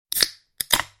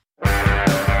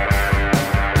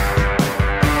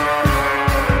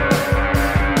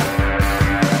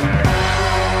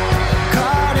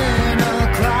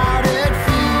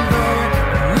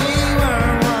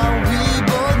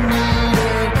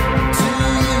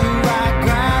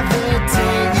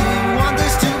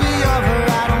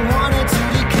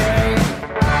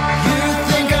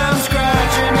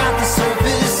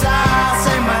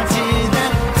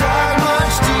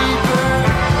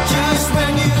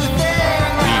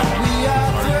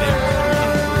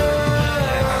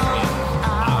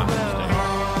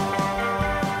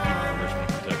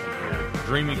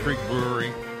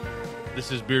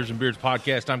This is Beers and Beards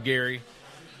Podcast. I'm Gary.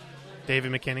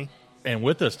 David McKinney. And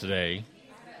with us today,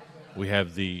 we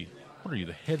have what are you,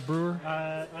 the head brewer?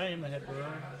 I am the head brewer.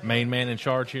 Main man in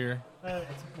charge here?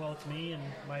 It's me and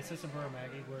my assistant brewer,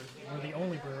 Maggie. We're the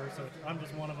only brewer, so I'm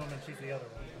just one of them, and she's the other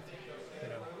one.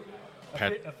 You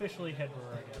know, officially head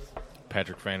brewer, I guess.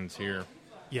 Patrick Fannon's here.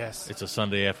 Yes. It's a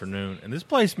Sunday afternoon, and this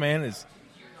place, man, is...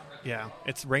 Yeah,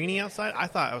 it's rainy outside.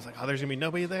 I was like, there's going to be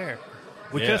nobody there.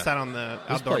 We could have sat on the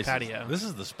outdoor patio. This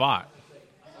is the spot.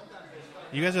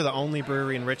 You guys are the only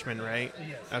brewery in Richmond, right?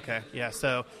 Yes. Okay, yeah,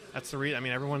 so that's the reason. I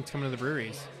mean, everyone's coming to the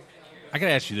breweries. I got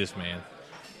to ask you this, man.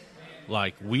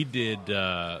 Like, we did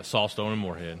Saltstone and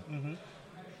Moorhead. Mm-hmm.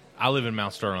 I live in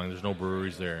Mount Sterling. There's no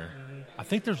breweries there. Mm-hmm. I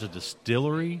think there's a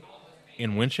distillery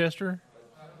in Winchester.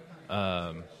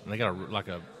 And they got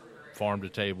a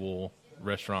farm-to-table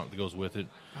restaurant that goes with it.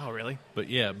 Oh, really? But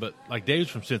like Dave's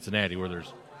from Cincinnati, where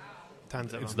there's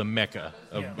tons of it's them. the mecca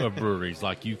of breweries.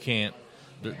 Like, you can't.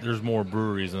 There's more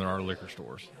breweries than there are liquor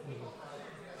stores.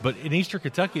 But in Eastern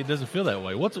Kentucky, it doesn't feel that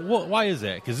way. Why is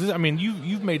that? Because I mean,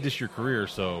 you've made this your career,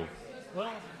 so.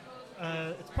 Well,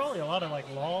 it's probably a lot of like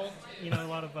law. You know, a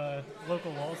lot of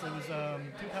local laws. It was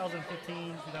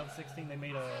 2015, 2016.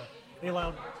 They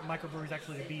allowed microbreweries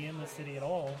actually to be in the city at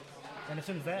all. And as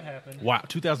soon as that happened... Wow,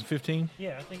 2015?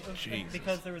 Yeah, I think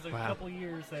because there was a couple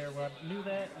years there where I knew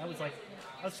that. I was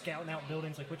scouting out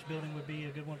buildings, like which building would be a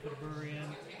good one to put a brewery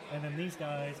in. And then these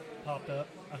guys popped up.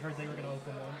 I heard they were going to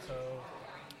open one, so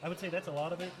I would say that's a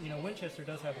lot of it. You know, Winchester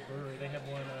does have a brewery. They have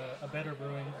one, a Better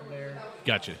Brewing there.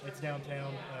 Gotcha. It's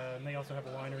downtown, and they also have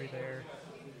a winery there.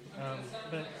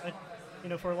 But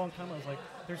for a long time, I was like,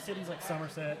 there's cities like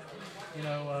Somerset,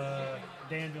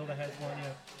 Danville that has one,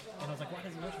 and I was like, why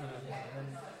doesn't Richmond have one? And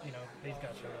then, these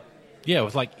guys showed up. Yeah,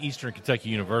 with like Eastern Kentucky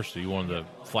University, one of the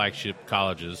flagship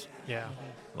colleges. Yeah.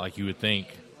 Like, you would think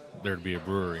there'd be a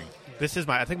brewery. This is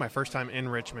I think my first time in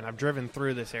Richmond. I've driven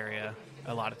through this area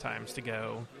a lot of times to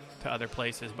go to other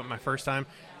places, but my first time,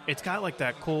 it's got like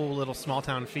that cool little small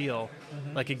town feel,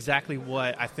 like exactly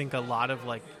what I think a lot of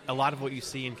what you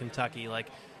see in Kentucky. Like,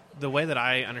 the way that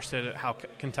I understood how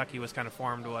Kentucky was kind of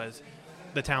formed was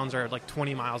the towns are like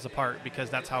 20 miles apart because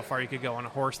that's how far you could go on a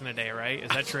horse in a day, right? Is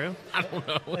that true? I don't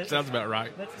know. It sounds about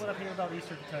right. That's what I hear about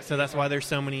Eastern Kentucky. So that's why there's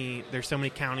so many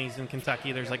counties in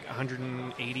Kentucky. There's like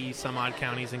 180 some odd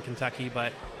counties in Kentucky,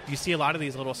 but you see a lot of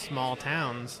these little small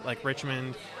towns like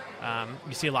Richmond.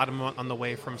 You see a lot of them on the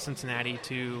way from Cincinnati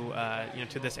to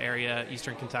to this area,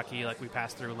 Eastern Kentucky. Like, we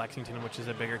passed through Lexington, which is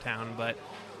a bigger town, but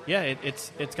yeah,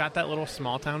 it's got that little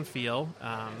small town feel.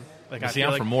 I'm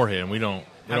from Moorhead, and we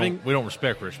don't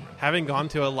respect Richmond. Having gone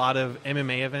to a lot of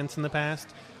MMA events in the past,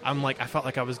 I felt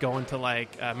like I was going to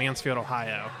Mansfield,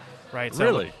 Ohio, right? So,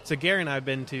 really? So Gary and I have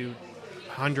been to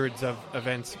hundreds of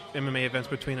events, MMA events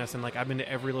between us, and I've been to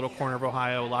every little corner of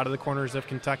Ohio, a lot of the corners of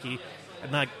Kentucky,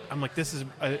 and I'm like, this is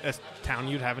a town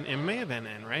you'd have an MMA event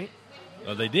in, right?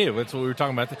 Oh, they did. That's what we were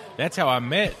talking about. That's how I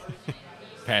met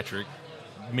Patrick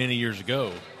many years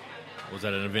ago. Was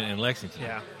at an event in Lexington.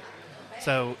 Yeah.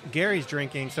 So Gary's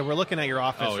drinking. So we're looking at your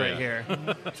office here.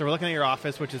 So we're looking at your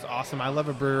office, which is awesome. I love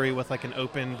a brewery with an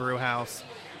open brew house.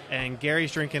 And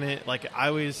Gary's drinking it.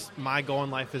 My goal in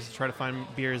life is to try to find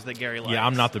beers that Gary likes. Yeah,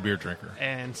 I'm not the beer drinker.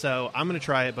 And so I'm going to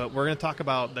try it, but we're going to talk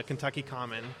about the Kentucky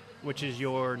Common, which is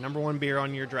your number one beer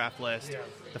on your draft list. Yeah.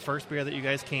 The first beer that you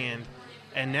guys canned.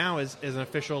 And now is an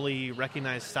officially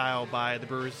recognized style by the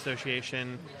Brewers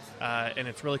Association, and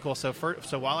it's really cool. So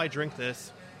while I drink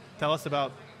this, tell us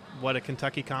about what a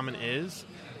Kentucky Common is,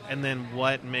 and then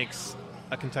what makes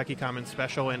a Kentucky Common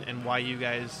special, and why you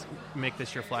guys make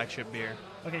this your flagship beer.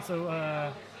 Okay, so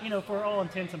for all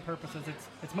intents and purposes,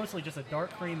 it's mostly just a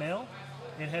dark cream ale.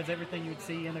 It has everything you would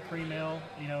see in a cream ale,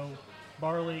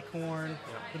 barley, corn,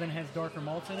 but then it has darker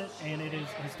malts in it, and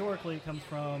historically it comes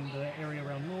from the area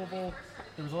around Louisville.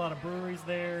 There was a lot of breweries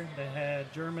there that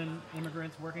had German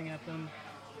immigrants working at them,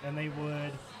 and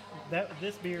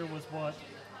this beer was what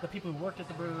the people who worked at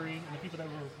the brewery and the people that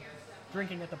were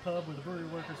drinking at the pub where the brewery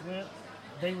workers went,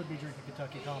 they would be drinking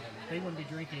Kentucky Common. They wouldn't be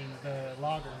drinking the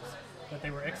lagers that they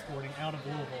were exporting out of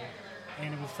Louisville,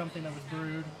 and it was something that was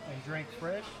brewed and drank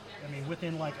fresh. I mean,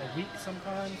 within a week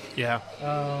sometimes. Yeah.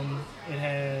 It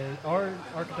has our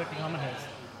Kentucky Common has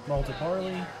malted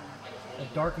barley,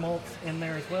 dark malts in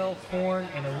there as well, corn,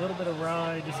 and a little bit of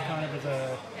rye, just kind of as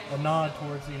a nod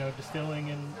towards distilling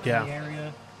in the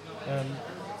area.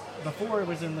 Before it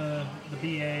was in the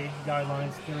BA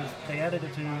guidelines, they added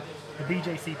it to the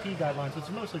BJCP guidelines, which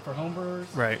is mostly for home brewers.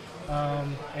 Right.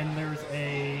 And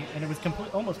it was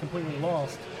almost completely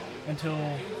lost until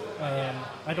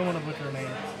I don't want to butcher her name,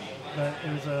 but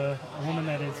it was a woman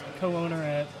that is co-owner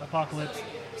at Apocalypse,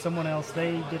 someone else,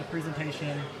 they did a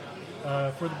presentation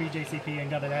for the BJCP and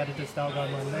got it added to the style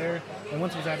guideline there. And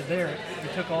once it was added there,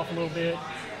 it took off a little bit.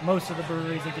 Most of the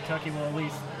breweries in Kentucky will at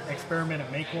least experiment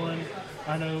and make one.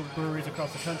 I know breweries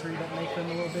across the country that make them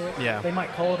a little bit. Yeah. They might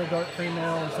call it a dark cream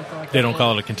ale or something like that. They don't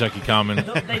call it a Kentucky Common.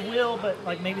 They will, but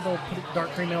like maybe they'll put dark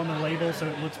cream ale on the label so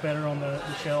it looks better on the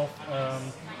shelf.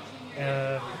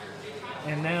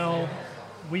 And now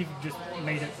we've just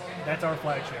made it. That's our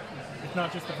flagship. It's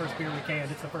not just the first beer we canned.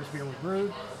 It's the first beer we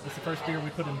brewed. It's the first beer we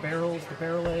put in barrels, the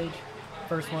barrel age.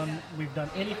 First one we've done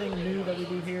anything new that we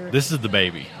do here. This is the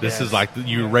baby. This Yes. is like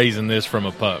you raising this from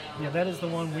a pup. Yeah, that is the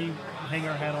one we hang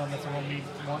our hat on. That's the one we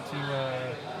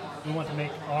want to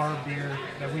make our beer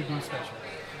that we do special.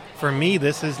 For me,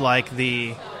 this is like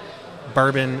the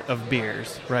bourbon of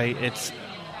beers, right? It's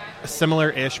a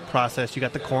similar-ish process. You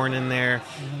got the corn in there.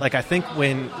 Mm-hmm. Like I think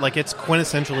it's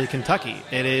quintessentially Kentucky.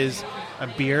 It is a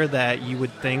beer that you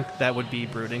would think that would be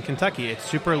brewed in Kentucky. It's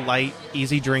super light,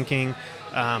 easy drinking.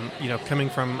 Coming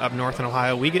from up north in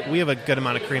Ohio, we have a good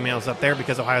amount of cream ales up there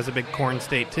because Ohio's a big corn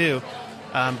state too.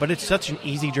 But it's such an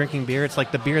easy drinking beer. It's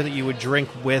like the beer that you would drink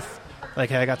with, like,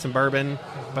 hey, I got some bourbon,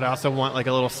 but I also want like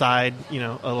a little side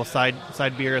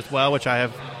beer as well, which I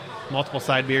have multiple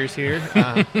side beers here,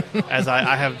 as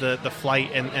I have the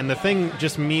flight and the thing.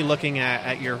 Just me looking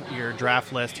at your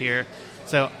draft list here,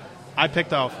 so I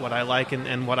picked off what I like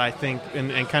and what I think,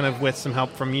 and kind of with some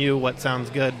help from you, what sounds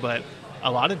good, but. A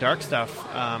lot of dark stuff,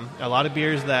 a lot of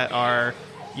beers that are,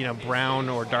 brown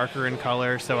or darker in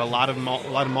color. So a lot of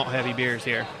malt heavy beers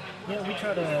here. Yeah, we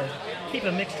try to keep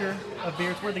a mixture of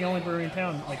beers. We're the only brewery in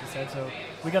town, like you said, so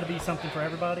we got to be something for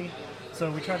everybody. So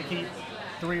we try to keep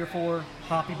 3 or 4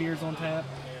 hoppy beers on tap.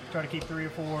 Try to keep 3 or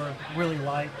 4 really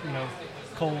light,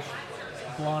 Kolsch,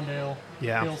 Blonde Ale,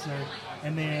 Yeah. Pilsner,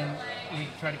 and then we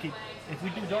try to keep. If we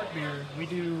do dark beer, we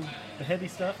do the heavy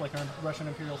stuff like our Russian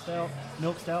Imperial Stout,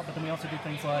 Milk Stout, but then we also do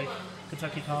things like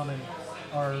Kentucky Common,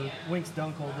 our Winks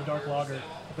Dunkel, the dark lager.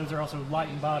 Those are also light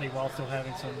in body while still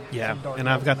having some dark. And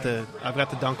I've got the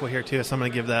Dunkel here too, so I'm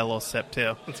going to give that a little sip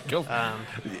too. Let's go.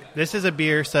 This is a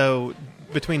beer. So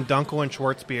between Dunkel and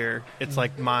Schwarzbier, it's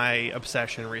like my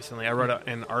obsession recently. I wrote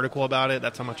an article about it.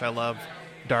 That's how much I love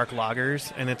dark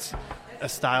lagers, and it's a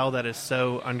style that is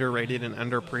so underrated and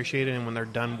underappreciated, and when they're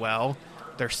done well,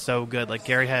 they're so good. Like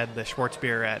Gary had the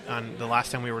Schwarzbier on the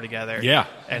last time we were together. Yeah.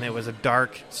 And it was a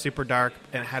dark, super dark,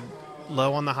 and it had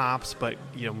low on the hops, but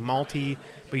malty,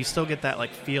 but you still get that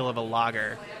like feel of a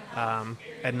lager.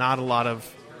 And not a lot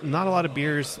of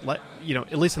beers,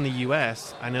 at least in the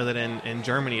U.S. I know that in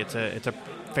Germany it's a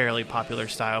fairly popular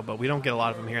style, but we don't get a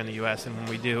lot of them here in the U.S. And when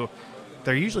we do,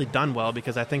 they're usually done well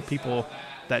because I think people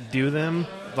that do them,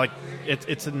 like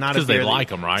it's not a beer they like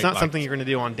them, right? It's not like, something you're going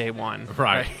to do on day one,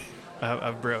 right?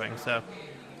 Of brewing. So,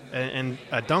 and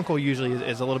a Dunkel usually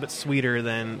is a little bit sweeter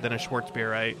than a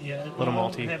Schwarzbier, right? Yeah, a little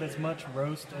malty. It doesn't have as much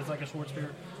roast as like a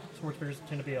Schwarzbier. Schwarzbiers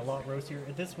tend to be a lot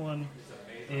roastier. This one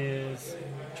is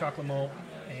chocolate malt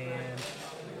and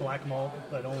black malt,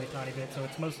 but only a tiny bit. So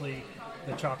it's mostly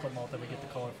the chocolate malt that we get the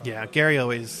color from. Yeah, Gary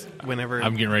always, whenever...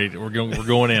 I'm getting ready. We're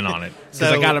going in on it.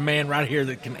 Because I got a man right here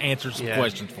that can answer some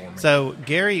questions for me. So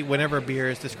Gary, whenever a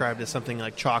beer is described as something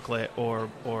like chocolate or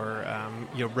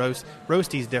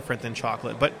roasty is different than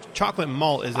chocolate. But chocolate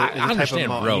malt is a type of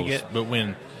malt. Roast, you get but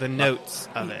when the notes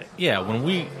of it. Yeah,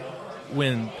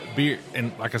 when beer,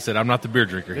 and like I said, I'm not the beer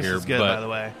drinker This here, is good, but by the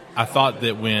way. I thought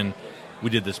that when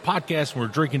we did this podcast and we're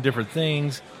drinking different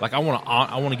things, like I want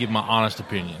to give my honest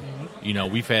opinion.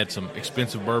 We've had some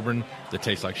expensive bourbon that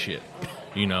tastes like shit.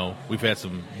 We've had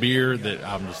some beer that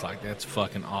I'm just like, that's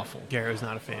fucking awful. Gary was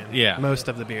not a fan. Yeah. Most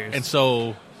of the beers. And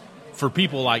so for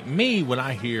people like me, when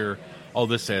I hear, oh,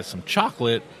 this has some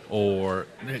chocolate, or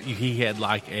he had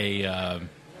like a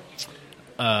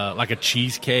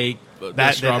cheesecake,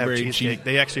 that strawberry did have cheesecake. cheese.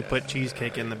 They actually put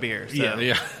cheesecake in the beer. So.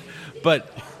 Yeah.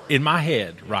 But in my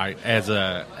head, right, as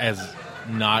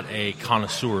not a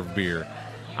connoisseur of beer,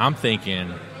 I'm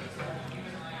thinking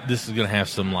this is going to have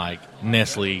some like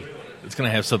Nestle. It's going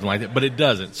to have something like that, but it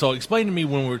doesn't. So explain to me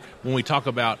when we talk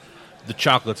about the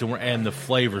chocolates and we're adding the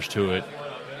flavors to it.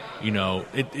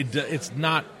 It's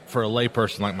not for a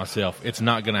layperson like myself. It's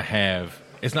not going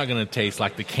to taste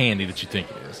like the candy that you think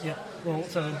it is. Yeah. Well,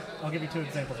 so I'll give you 2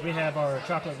 examples. We have our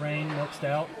Chocolate Rain Milk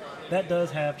Stout. That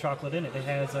does have chocolate in it. It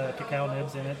has cacao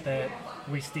nibs in it that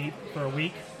we steep for a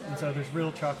week, and so there's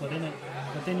real chocolate in it.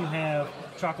 But then you have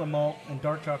chocolate malt and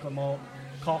dark chocolate malt,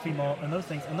 coffee malt, and those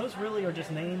things. And those really are just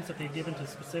names that they've given to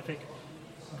specific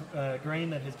grain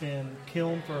that has been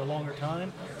kilned for a longer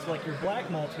time. So like your black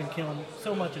malt's been kilned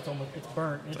so much it's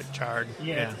burnt. It's like charred.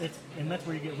 Yeah, and that's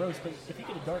where you get roast. But if you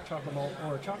get a dark chocolate malt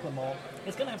or a chocolate malt,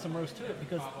 it's going to have some roast to it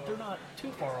because they're not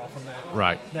too far off from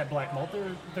that black malt.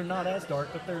 They're not as dark,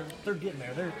 but they're getting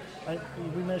there.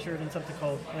 We measure it in something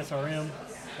called SRM.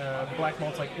 Black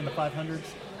malt's like in the 500s,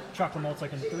 chocolate malt's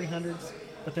like in the 300s.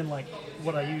 But then like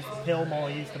what I use, the pale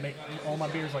malt I use to make all my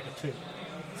beers like a 2.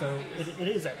 So it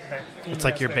is that. It's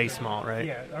like your base malt, right?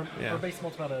 Yeah, our base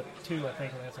malt's about a 2, I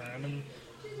think. That's right. I mean,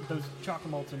 those chocolate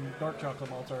malts and dark chocolate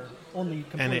malts are on the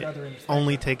complete other end.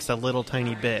 Only takes a little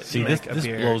tiny bit. See, this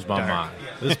blows my mind.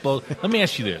 This blows. Let me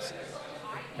ask you this: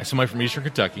 as somebody from Eastern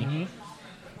Kentucky,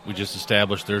 we just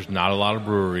established there's not a lot of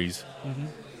breweries.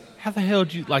 How the hell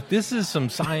did you like? This is some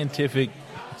scientific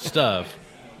stuff.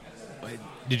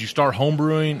 Did you start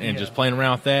homebrewing and just playing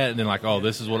around with that, and then like, oh,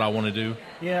 this is what I want to do?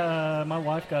 Yeah, my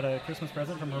wife got a Christmas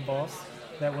present from her boss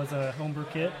that was a homebrew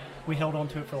kit. We held on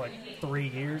to it for like 3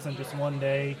 years, and just one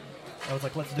day I was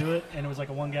like, let's do it, and it was like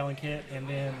a 1-gallon kit, and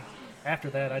then after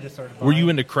that I just started buying. Were you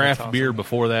into craft beer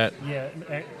before that? Yeah,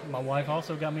 my wife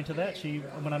also got me to that.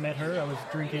 When I met her, I was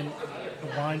drinking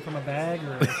wine from a bag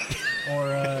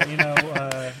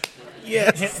or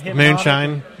yes,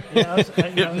 moonshine. Yeah,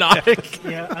 Hypnotic.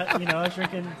 I was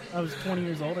drinking. I was 20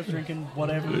 years old. I was drinking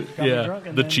whatever got me drunk.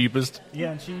 And the cheapest.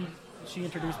 Yeah, and she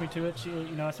introduced me to it.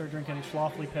 I started drinking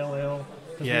Schlafly Pale Ale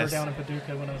because we were down in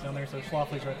Paducah when I was down there. So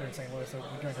Schlafly's right there in St. Louis, so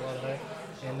we drank a lot of that.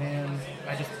 And then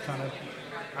I just kind of,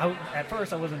 at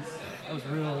first I was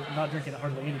real not drinking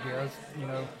hardly any beer. I was,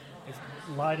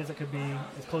 as light as it could be,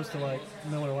 as close to like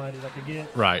Miller Lite as I could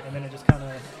get. Right. And then it just kind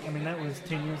of, that was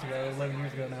 10 years ago, 11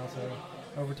 years ago now. So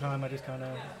over time, I just kind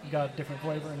of got different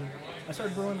flavor, and I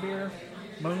started brewing beer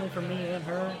mainly for me and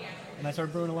her. And I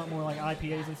started brewing a lot more like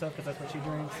IPAs and stuff because that's what she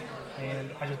drinks. And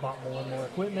I just bought more and more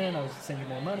equipment. I was sending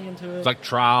more money into it. It's like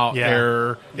trial,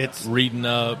 error, it's reading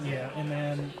up. Yeah, and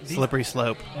then slippery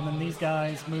slope. And then these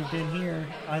guys moved in here.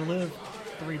 I live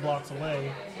 3 blocks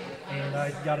away, and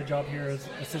I got a job here as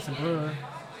assistant brewer.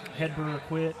 Head brewer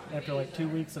quit after like 2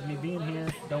 weeks of me being here.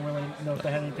 Don't really know if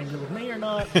that had anything to do with me or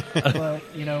not. But,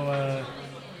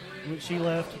 when she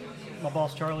left, my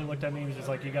boss Charlie looked at me and was just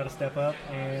like, you got to step up.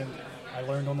 And I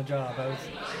learned on the job. I was,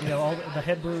 all the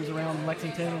head brewers around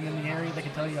Lexington and in the area, they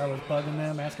can tell you I was bugging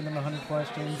them, asking them 100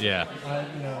 questions. Yeah.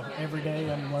 Every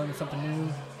day I'm learning something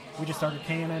new. We just started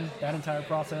canning. That entire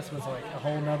process was like a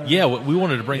whole nother. Yeah, we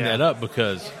wanted to bring that up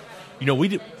because, we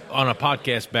did on a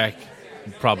podcast back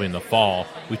probably in the fall,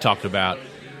 we talked about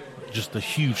just the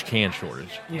huge can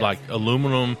shortage. Yes. Like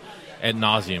aluminum ad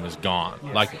nauseum is gone.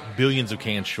 Yes. Like billions of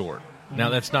cans short. Mm-hmm. Now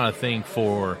that's not a thing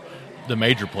for the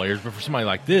major players, but for somebody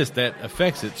like this, that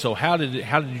affects it. So how did you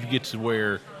get to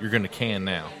where you're going to can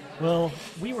now? Well,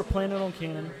 we were planning on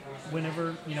canning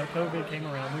whenever COVID came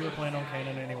around. We were planning on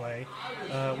canning anyway.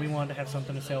 We wanted to have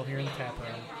something to sell here in the tap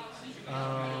room.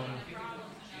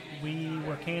 We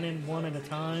were canning one at a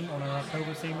time on our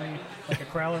October Seamery, like a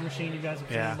crowler machine you guys have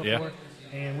seen before.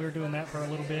 Yeah. And we were doing that for a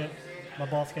little bit. My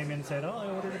boss came in and said, I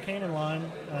ordered a canning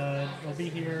line. It'll be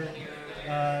here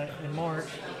in March.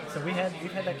 So we've had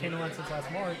that canning line since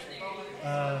last March.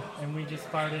 And we just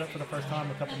fired it up for the first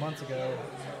time a couple months ago.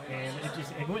 And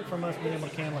it went from us being able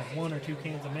to can like 1 or 2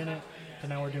 cans a minute to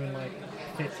now we're doing like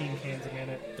 15 cans a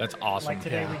minute. That's awesome. Like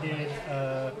today we did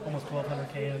almost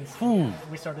 1,200 cans. Ooh.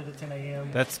 We started at 10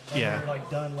 a.m. We were like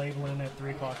done labeling at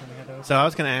 3 o'clock when we had to open. So I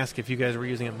was going to ask if you guys were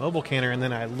using a mobile canner, and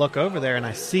then I look over there and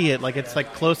I see it like it's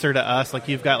like closer to us. Like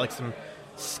you've got like some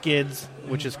skids,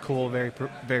 which is cool, very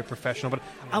very professional. But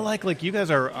I like you guys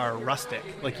are rustic.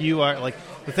 Like you are like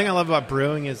the thing I love about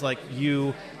brewing is like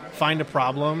you find a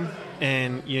problem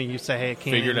and you say, hey,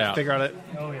 figure out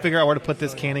where to put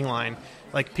this canning line.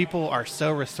 Like people are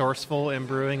so resourceful in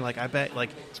brewing. Like I bet like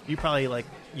you probably like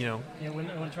Yeah,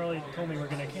 when Charlie told me we're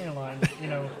going to can a line,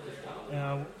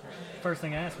 first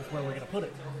thing I asked was where we're going to put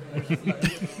it.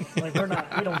 Like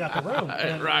we don't got the room.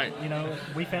 And, right.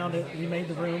 We found it. We made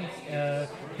the room.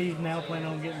 He's now planning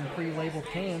on getting pre-labeled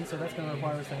cans, so that's going to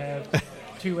require us to have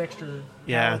 2 extra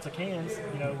pallets of cans.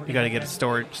 You got to get a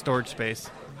storage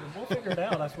space. We'll figure it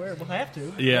out. I swear, we'll have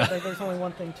to. Yeah. There's only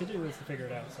one thing to do is to figure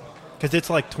it out. So. Because it's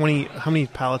like 20. How many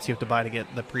pallets do you have to buy to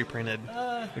get the pre-printed?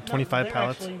 Like 25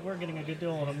 pallets. Actually, we're getting a good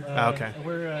deal on them. Okay.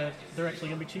 They're actually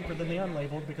going to be cheaper than the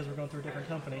unlabeled because we're going through a different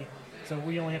company. So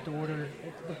we only have to order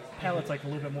the pallets like a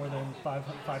little bit more than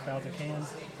 5,000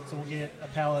 cans. So we'll get a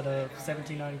pallet of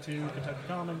 1792 Kentucky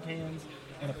Common cans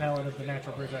and a pallet of the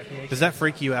Natural Bridge IPA. Does that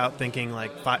freak you out thinking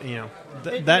like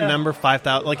that number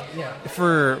 5,000? Like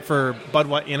for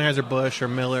Budweiser, Anheuser-Busch or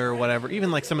Miller or whatever, even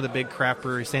like some of the big craft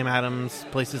breweries, Sam Adams,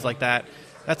 places like that.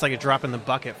 that's like a drop in the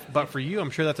bucket. But for you,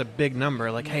 I'm sure that's a big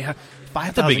number. Like, hey, a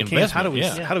 5,000 big cans. How do we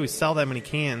investment, yeah. how do we sell that many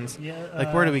cans? Yeah,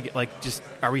 like, where do we get? Like, just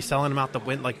are we selling them out the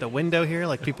the window here?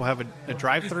 Like, people have a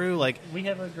drive through. Like, We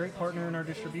have a great partner in our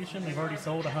distribution. They've already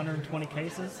sold 120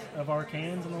 cases of our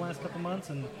cans in the last couple months,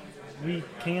 and we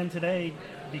can today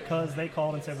because they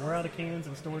called and said we're out of cans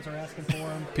and stores are asking for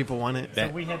them. people want it. So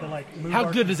we had to move. How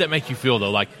our, good does that make you feel, though?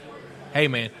 Like, hey,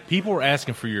 man, people are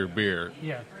asking for your beer.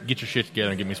 Yeah. Get your shit together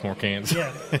and give me some more cans.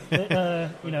 Yeah,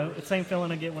 it's the same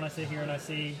feeling I get when I sit here and I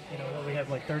see, we have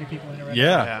 30 people in there right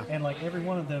Yeah. now, and every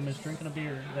one of them is drinking a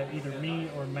beer that either me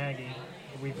or Maggie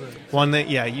we brewed. One that,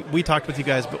 we talked with you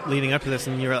guys leading up to this,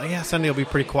 and you were like, yeah, Sunday will be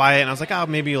pretty quiet. And I was like, oh,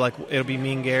 maybe it'll be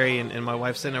me and Gary and my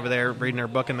wife sitting over there reading her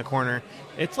book in the corner.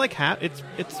 It's like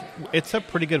it's a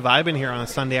pretty good vibe in here on a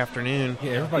Sunday afternoon.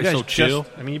 Yeah, everybody's You guys so chill.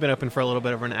 you've been open for a little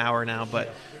bit over an hour now,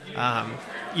 but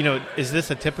is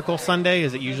this a typical Sunday?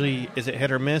 Is it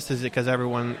hit or miss? Is it because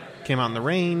everyone came out in the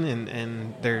rain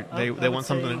and they would want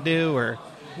something say- to do, or?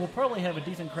 We'll probably have a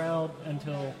decent crowd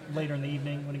until later in the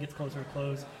evening. When it gets closer to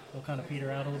close, we'll kind of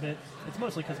peter out a little bit. It's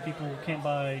mostly because people can't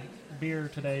buy beer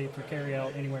today for carry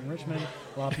out anywhere in Richmond.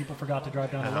 A lot of people forgot to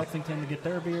drive down to Lexington to get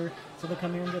their beer, so they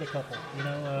come here and get a couple.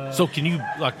 So can you,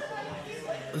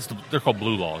 they're called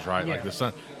Blue Laws, right? Yeah. Like the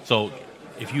sun. So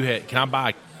if you can I buy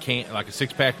a can, like a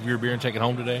 6-pack of your beer and take it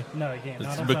home today? No, you can't.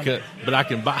 Not It's on because, Sunday. but I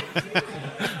can buy.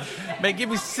 Man, give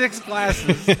me 6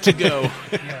 glasses to go.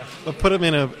 Yeah. But put them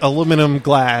in an aluminum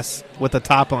glass with a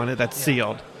top on it that's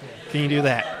sealed. Can you do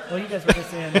that? Well, you guys were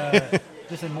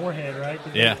just in Moorhead, right?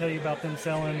 Did Yeah. they tell you about them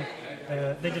selling?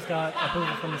 They just got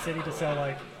approval from the city to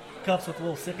sell cups with a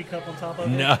little sippy cup on top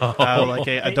of it. No. Like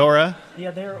a Adora?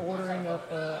 Yeah, they're ordering up.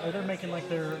 They're making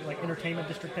their entertainment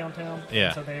district downtown.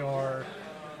 Yeah. So they are.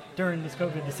 During this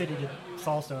COVID, the city did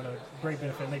Sawstone a great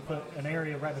benefit. And they put an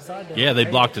area right beside them. Yeah, they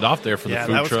blocked it off there for the Yeah,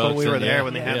 food that was trucks. cool. We were and- there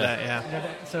when they yeah, had yeah. that,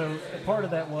 yeah. So part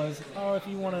of that was, if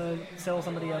you want to sell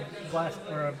somebody a glass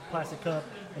or a plastic cup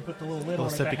and put the little lid Little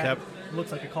on it, sippy that cup.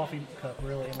 looks like a coffee cup,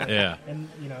 really. And, Yeah. And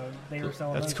they were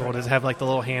selling. That's those cool. right Does it now. have the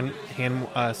little hand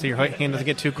so your hand doesn't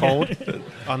get too cold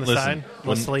on the Listen, side?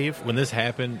 Little sleeve? When this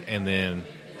happened, and then,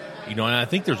 and I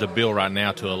think there's a bill right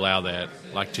now to allow that,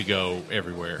 to go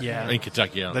everywhere. Yeah. In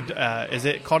Kentucky. Yeah. Is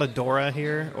it called a Dora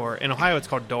here? Or in Ohio, it's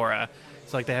called Dora.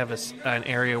 It's they have an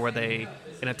area where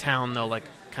in a town, they'll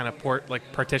kind of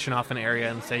partition off an area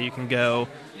and say you can go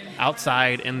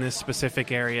outside in this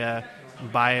specific area,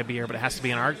 buy a beer, but it has to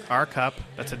be in our cup.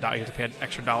 That's $1. You have to pay an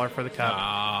extra $1 for the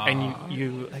cup, and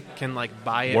you can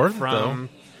buy it Worth it, from.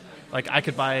 I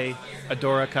could buy a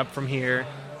Dora cup from here,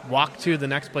 walk to the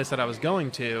next place that I was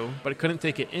going to, but I couldn't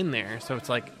take it in there. So it's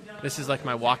this is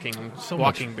my walking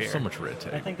beer, So much red I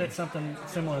tape. think that's something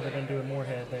similar they've been doing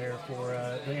Moorhead there for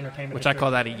the entertainment. which I district.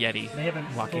 call that a Yeti. They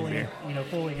haven't walking fully, beer.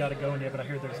 fully got it going yet, but I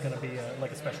hear there's going to be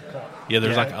a special cup. Yeah,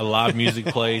 there's Yeah. a live music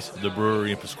place, the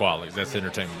brewery, and Pasquale's. That's the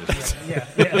entertainment district.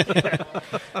 Yeah.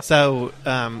 So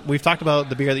we've talked about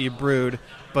the beer that you brewed,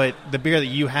 but the beer that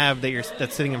you have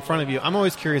that's sitting in front of you, I'm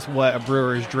always curious what a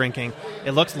brewer is drinking.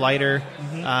 It looks lighter,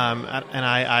 and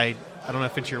I don't know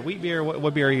if it's your wheat beer.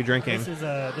 What beer are you drinking? This is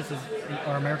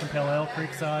our American Pale Ale,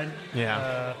 Creekside.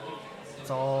 Yeah. It's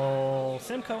all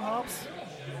Simcoe hops.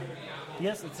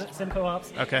 Yes, it's Simcoe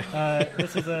hops. Okay.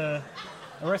 This is a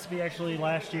recipe actually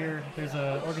last year. There's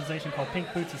an organization called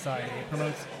Pink Boot Society. It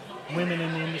promotes women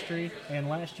in the industry. And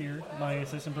last year, my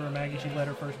assistant brewer Maggie, she led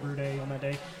her first brew day on that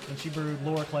day, and she brewed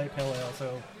Laura Clay Pale Ale.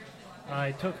 So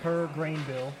I took her grain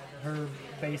bill, her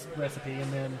base recipe,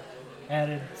 and then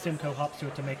added Simcoe hops to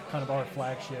it to make kind of our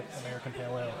flagship American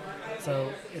Pale Ale. So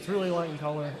it's really light in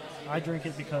color. I drink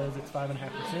it because it's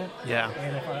 5.5%. Yeah.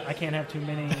 And if I can't have too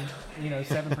many,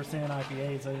 7%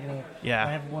 IPAs. So, Yeah.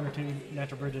 I have one or two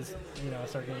natural bridges. I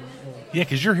start getting. Yeah,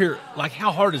 because you're here.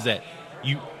 How hard is that?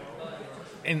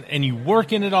 And you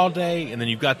work in it all day, and then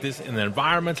you've got this, and the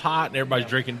environment's hot, and everybody's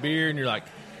drinking beer, and you're like,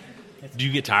 do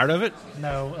you get tired of it?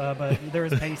 No, but there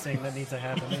is pacing that needs to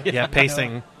happen. Yeah,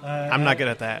 pacing. I'm not good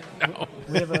at that.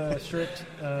 We have a strict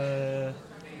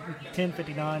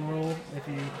 10:59 rule.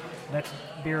 That's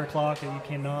beer o'clock that you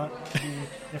cannot.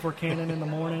 If we're canning in the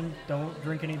morning, don't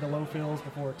drink any of the low fills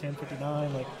before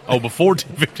 10:59. Before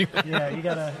 10:59. Yeah, you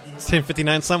gotta. It's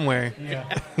 10:59 somewhere.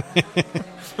 Yeah,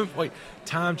 Wait,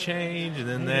 time change, and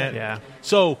then that. Yeah.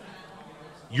 So,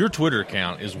 your Twitter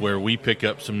account is where we pick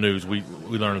up some news. We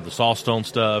learned of the Sawstone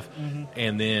stuff,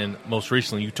 and then most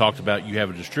recently you talked about you have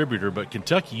a distributor, but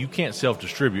Kentucky you can't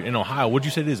self-distribute. In Ohio, what'd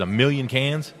you say it is, 1 million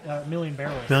cans? million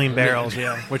barrels. Million barrels,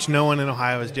 yeah. Which no one in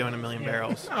Ohio is doing 1 million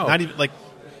barrels. No. Not even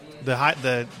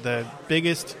the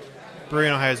biggest brewery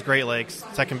in Ohio is Great Lakes.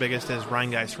 Second biggest is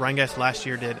Rheingeist. Rheingeist last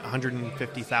year did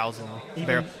 150,000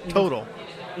 barrels total.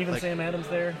 Even Like- Sam Adams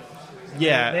there.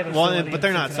 Yeah, They have a well, facility but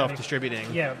they're in not Cincinnati.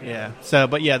 self-distributing. Yeah. So,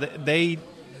 but yeah, they,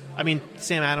 I mean,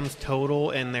 Sam Adams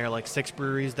total in their like 6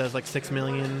 breweries does like 6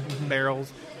 million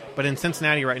barrels. But in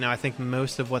Cincinnati right now, I think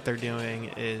most of what they're doing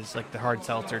is like the hard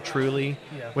seltzer, Truly,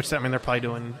 Yeah. which I mean they're probably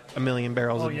doing 1 million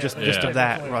barrels Oh, of yeah. just Yeah. of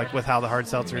that, Definitely. like with how the hard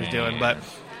seltzer is doing. But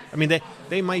I mean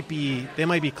they might be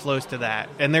close to that,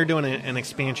 and they're doing an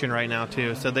expansion right now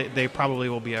too, so they probably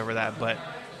will be over that. But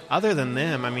other than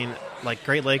them, I mean, like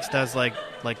Great Lakes does like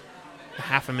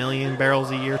 500,000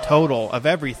 barrels a year total of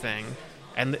everything,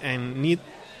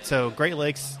 so Great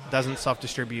Lakes doesn't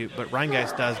self-distribute, but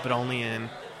Rheingeist does, but only in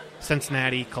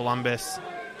Cincinnati, Columbus,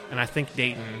 and I think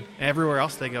Dayton. Everywhere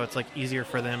else they go, it's like easier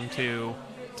for them to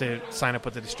sign up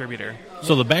with the distributor.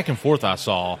 So the back and forth I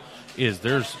saw is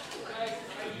there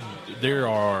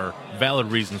are valid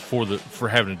reasons for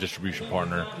having a distribution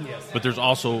partner, Yes. but there's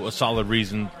also a solid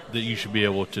reason that you should be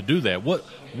able to do that.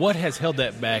 What has held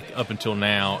that back up until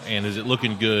now, and is it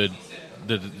looking good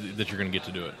that you're going to get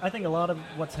to do it? I think a lot of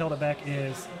what's held it back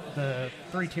is the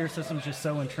 3-tier system is just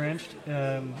so entrenched.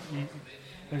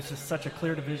 There's just such a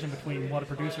clear division between what a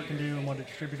producer can do and what a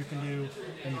distributor can do,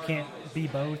 and you can't be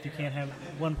both. You can't have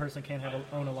one person can't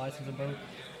own a license in both.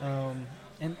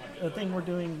 And the thing we're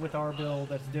doing with our bill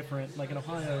that's different, like in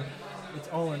Ohio, it's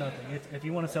all or nothing. If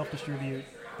you want to self-distribute,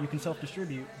 you can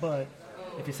self-distribute, but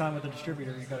if you sign with a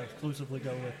distributor, you've got to exclusively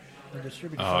go with the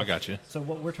distributor. Oh, I got you. So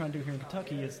what we're trying to do here in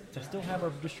Kentucky is to still have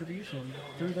our distribution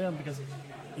through them because,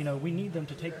 we need them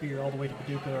to take beer all the way to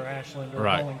Paducah or Ashland or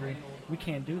Right. Bowling Green. We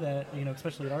can't do that,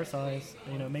 especially at our size.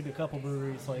 Maybe a couple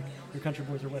breweries like your Country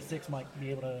Boys or West Six might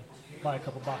be able to buy a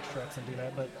couple box trucks and do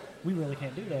that, but we really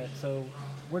can't do that. So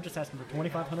we're just asking for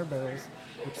 2,500 barrels,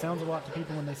 which sounds a lot to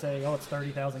people when they say, oh, it's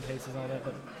 30,000 cases and all that,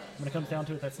 but when it comes down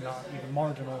to it, that's not even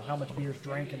marginal how much beer is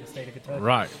drank in the state of Kentucky.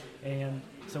 Right. And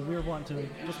so we're wanting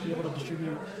to just be able to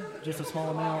distribute just a small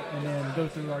amount and then go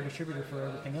through our distributor for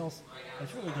everything else.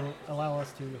 It's really to allow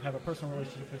us to have a personal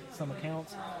relationship with some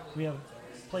accounts. We have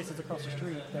places across the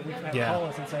street that we've had Yeah. call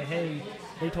us and say, hey,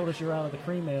 they told us you're out of the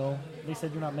cream ale. They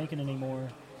said you're not making anymore.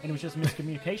 And it was just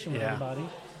miscommunication with Yeah. everybody.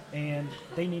 And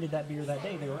they needed that beer that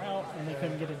day. They were out and they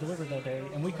couldn't get it delivered that day.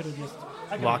 And we could have just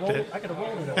Locked it. I could have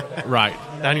rolled it over there. Right.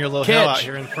 Down your little hill Catch. out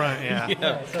here in front, yeah.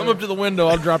 Yeah. so- Come up to the window.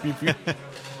 I'll drop you a few.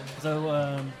 So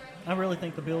I really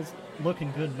think the bill's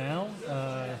looking good now.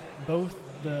 Both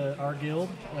our guild,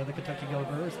 the Kentucky Guild of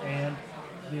Brewers, and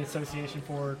the Association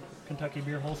for Kentucky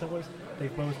Beer Wholesalers,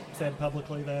 they've both said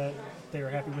publicly that they are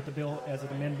happy with the bill as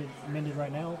it's amended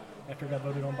right now after it got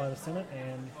voted on by the Senate,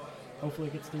 and hopefully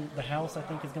it gets through the House. I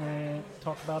think is going to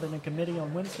talk about it in committee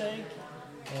on Wednesday.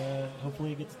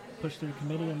 Hopefully it gets pushed through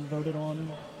committee and voted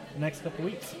on the next couple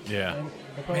weeks. Yeah. And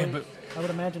they'll probably, Man, but I would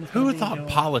imagine it's Who gonna would be a thought bill-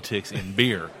 politics in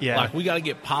beer? Yeah. Like, we got to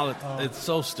get politics. It's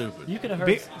so stupid. You could have heard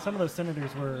Beer- some of those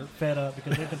senators were fed up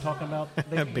because they've been talking about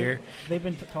Beer. They've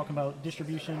been talking about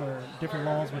distribution or different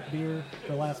laws with beer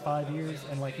for the last 5 years,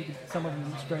 and like some of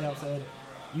them straight out said,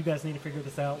 "You guys need to figure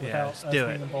this out Yeah, without just us do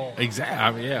being it." involved."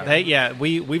 Exactly. Yeah.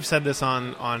 We've said this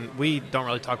on we don't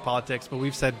really talk politics, but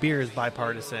we've said beer is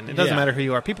bipartisan. It doesn't Yeah. matter who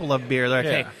you are. People love beer. They're like,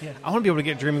 Yeah. hey, Yeah. I want to be able to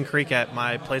get Dreaming Creek at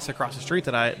my place across the street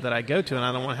that I go to, and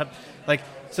I don't want to have like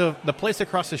so the place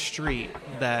across the street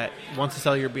that wants to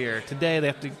sell your beer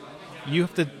today. You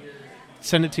have to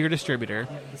send it to your distributor.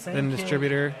 the same Then the kid-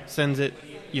 distributor sends it,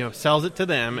 sells it to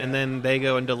them, and then they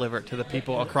go and deliver it to the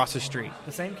people across the street.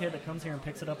 The same kid that comes here and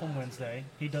picks it up on Wednesday,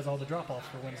 he does all the drop-offs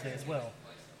for Wednesday as well.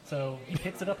 So he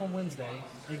picks it up on Wednesday,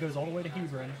 he goes all the way to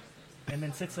Hebron, and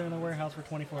then sits there in the warehouse for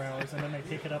 24 hours, and then they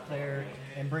pick it up there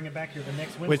and bring it back here the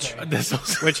next Which Wednesday. That's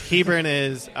so Which Hebron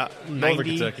is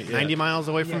 90, Kentucky, yeah. 90 miles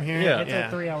away from here. Yeah.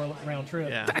 It's a 3-hour round trip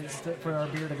Yeah. for our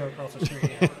beer to go across the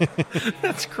street.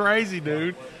 That's crazy,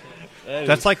 dude.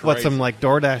 That's like what some like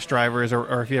DoorDash drivers,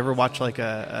 or if you ever watch like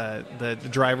the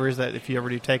drivers that if you ever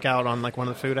do takeout on like one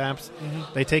of the food apps,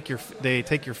 they take your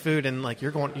food and like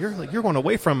you're going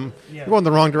away from Yeah. you're going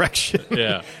the wrong direction.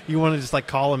 Yeah. You want to just like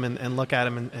call them and look at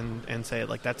them and say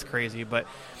like that's crazy, but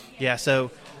yeah. So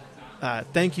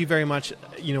thank you very much.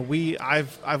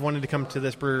 I've wanted to come to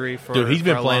this brewery for Dude, he's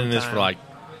been for a long planning this time. for like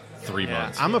 3 Yeah,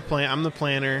 months. I'm the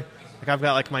planner. Like I've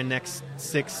got like my next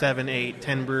 6, 7, 8,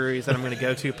 10 breweries that I'm going to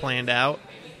go to planned out.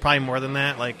 Probably more than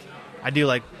that. Like I do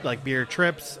like beer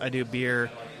trips. I do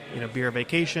beer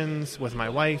vacations with my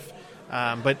wife.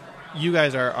 But you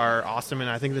guys are awesome, and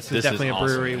I think this is This is definitely a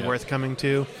brewery awesome, yeah. worth coming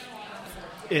to.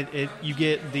 You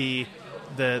get the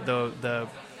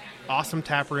awesome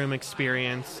tap room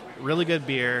experience, really good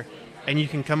beer, and you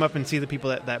can come up and see the people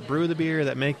that brew the beer,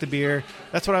 that make the beer.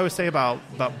 That's what I would say about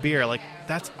beer. Like,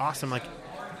 that's awesome. Like,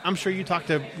 I'm sure you talk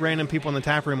to random people in the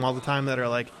tap room all the time that are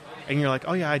like, and you're like,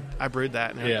 oh yeah, I brewed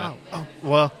that. And they're Yeah. like, oh,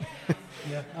 well.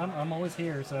 Yeah, I'm always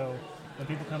here, so when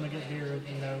people come to get beer,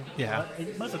 Yeah.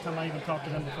 most of the time I even talk to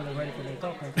them before they're ready for me to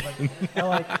talk to them. 'Cause,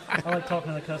 like, I like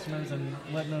talking to the customers and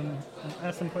letting them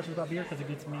ask them questions about beer because it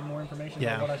gets me more information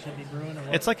Yeah. about what I should be brewing. And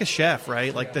what, It's like a chef,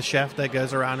 right? Like Yeah. the chef that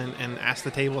goes around and asks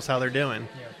the tables how they're doing.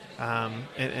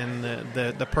 And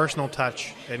the personal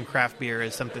touch in craft beer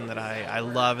is something that I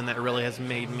love, and that really has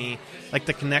made me, like,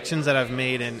 the connections that I've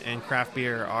made in craft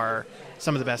beer are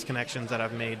some of the best connections that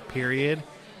I've made, period.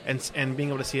 And being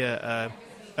able to see a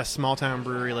small town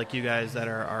brewery like you guys that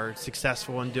are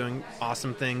successful and doing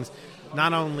awesome things,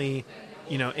 not only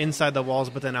inside the walls,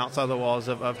 but then outside the walls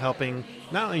of helping,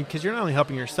 not only because you're not only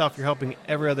helping yourself, you're helping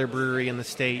every other brewery in the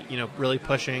state, really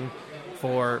pushing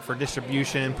for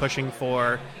distribution, pushing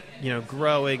for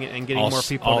growing and getting more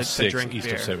people all to six drink east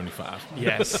beer. of 75.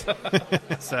 Yes.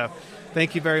 So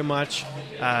thank you very much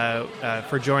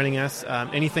for joining us.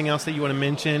 Anything else that you want to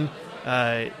mention?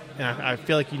 I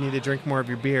feel like you need to drink more of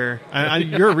your beer.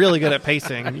 You're really good at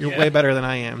pacing. You're way better than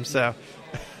I am. So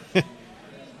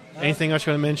anything else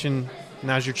you want to mention?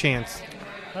 Now's your chance.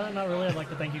 not really. I'd like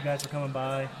to thank you guys for coming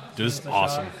by. Dude, this is giving us a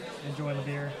awesome. shot, enjoying the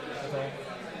beer. That's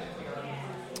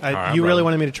all. right, You really brother.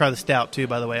 wanted me to try the stout too,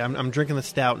 by the way. I'm drinking the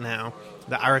stout now,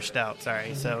 the Irish stout. Sorry.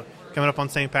 Mm-hmm. So coming up on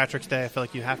St. Patrick's Day, I feel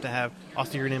like you have to have.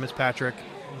 Also, your name is Patrick.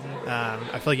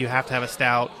 I feel like you have to have a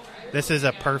stout. This is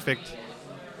a perfect,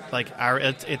 like,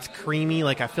 it's creamy.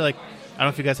 Like, I feel like, I don't know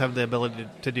if you guys have the ability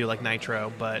to do like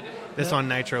nitro, but this Yeah. on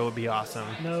nitro would be awesome.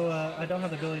 No, I don't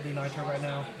have the ability to do nitro right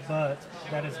now, but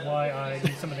that is why I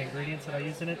use some of the ingredients that I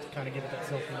use in it to kind of give it that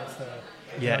silkiness.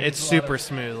 Yeah, I it's use a lot super of-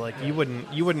 smooth. Like, you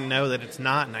wouldn't know that it's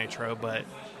not nitro, but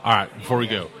All right, before we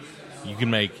go, you're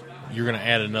going to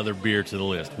add another beer to the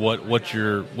list. What's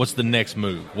the next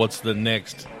move? What's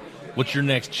your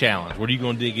next challenge? What are you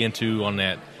going to dig into on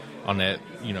that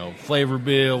flavor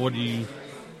bill? What do you?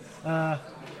 The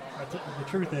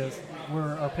truth is,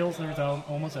 our Pilsner's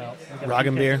almost out. We got a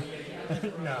Roggen few beer,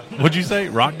 cases- No, What'd you say?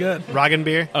 Rock gut? Roggen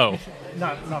beer. Oh,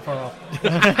 not far off.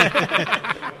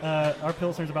 Our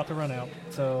Pilsner's about to run out,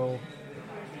 so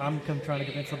I'm trying to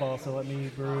convince the boss to let me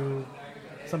brew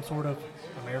some sort of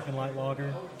American light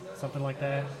lager, something like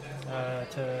that,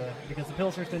 because the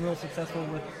Pilsner's been real successful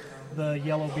with the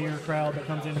yellow beer crowd that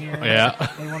comes in here. Yeah.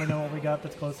 They want to know what we got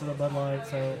that's close to the Bud Light,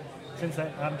 so since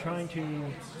I'm trying to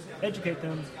educate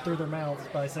them through their mouths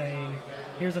by saying,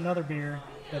 here's another beer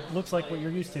that looks like what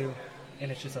you're used to, and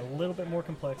it's just a little bit more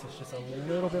complex. It's just a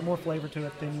little bit more flavor to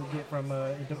it than you get from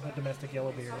a domestic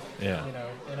yellow beer. Yeah.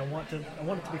 And I want it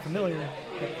to be familiar,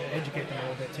 but educate them a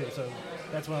little bit too. So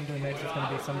that's what I'm doing next. It's going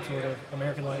to be some sort of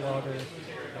American light lager.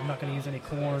 I'm not going to use any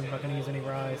corn. I'm not going to use any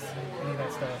rice, any of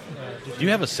that stuff. do you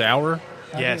have a sour?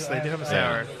 Yes, they do have a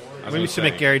sour. I was Maybe we gonna should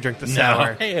make say- Gary drink the No,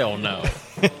 sour. hell no.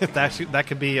 That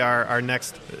could be our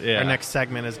next Yeah.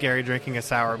 segment is Gary drinking a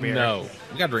sour beer. No,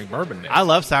 we got to drink bourbon now. I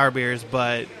love sour beers,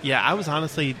 but yeah, I was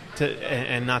honestly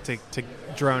and not to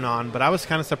drone on, but I was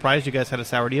kind of surprised you guys had a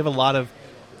sour. Do you have a lot of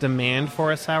demand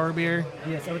for a sour beer?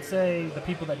 Yes, I would say the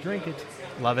people that drink it,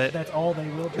 Love it. that's all they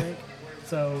will drink.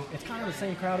 So it's kind of the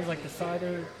same crowd as like the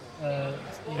cider.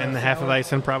 And the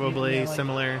Hefeweizen probably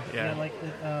similar. Yeah.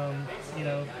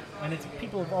 And it's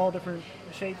people of all different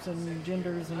shapes and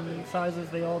genders and sizes.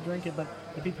 They all drink it, but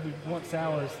the people who want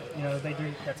sours, they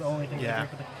drink. That's the only thing Yeah. they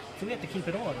drink. With it. So we have to keep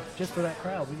it on just for that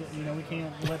crowd. We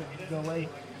can't let it go away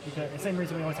because the same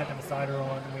reason we always have to have a cider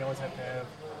on, and we always have to have,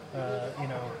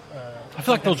 I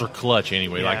feel like those are clutch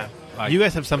anyway. Yeah. Like You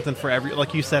guys have something for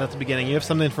like you said at the beginning. You have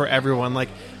something for everyone. Like,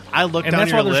 I looked and down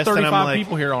that's your why there's list and 35 I'm like,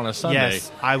 people here on a Sunday.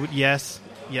 yes, I would. Yes.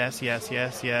 There's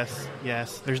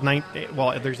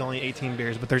there's only 18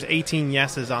 beers, but there's 18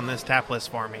 yeses on this tap list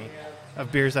for me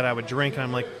of beers that I would drink, and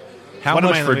I'm like, How what am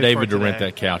much I in for the mood David to today? rent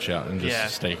that couch out and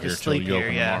just stay here just till sleep you here,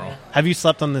 open tomorrow? Have you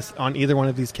slept on either one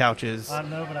of these couches? I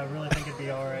know, but I really think it'd be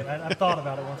all right. I've thought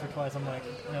about it once or twice. I'm like,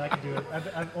 I could do it.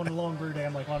 On a long brew day,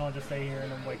 I'm like, why don't I just stay here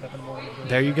and then wake up in the morning and do it?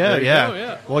 There you go. There you yeah. go,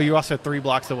 yeah. Well, you're also 3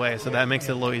 blocks away, so that makes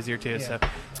it a little easier too. Yeah. So,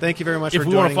 thank you very much If for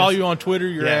we joining want to follow us. you on Twitter,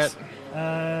 you're Yes.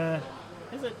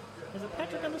 Is it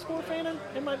Patrick _Fannin?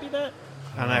 It might be that.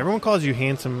 I don't know, everyone calls you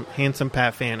handsome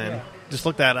Pat Fannin. Yeah. Just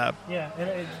look that up. Yeah,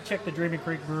 and check the Dreaming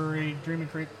Creek Brewery, Dreaming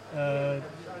Creek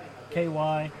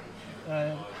KY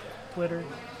Twitter.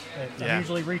 Yeah. I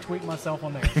usually retweet myself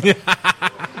on there.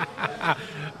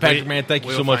 Patrick, man, thank you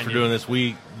We'll so much find for you. doing this.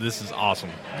 This is awesome.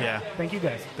 Yeah. Thank you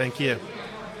guys. Thank you.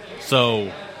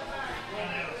 So,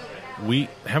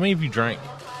 how many of you drank?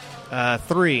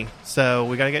 3. So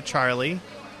we got to get Charlie.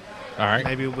 All right.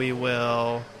 Maybe we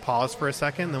will pause for a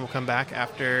second, then we'll come back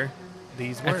after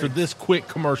these words. After this quick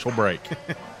commercial break.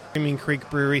 Screaming Creek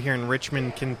Brewery here in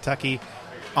Richmond, Kentucky,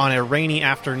 on a rainy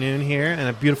afternoon here, and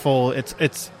a beautiful.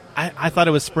 I thought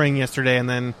it was spring yesterday, and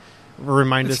then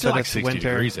reminded us still that like it's 60 winter.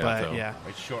 degrees out, but though. yeah,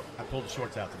 I pulled the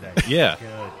shorts out today. Yeah.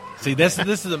 Good. See, this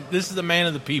is the man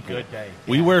of the people. Good day.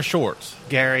 We wear shorts.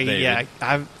 Gary. David.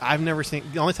 Yeah, I've never seen.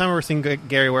 The only time I've ever seen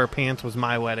Gary wear pants was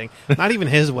my wedding. Not even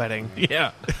his wedding.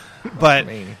 Yeah. But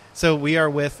mean. so we are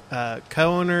with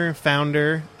co-owner,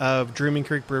 founder of Dreaming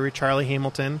Creek Brewery, Charlie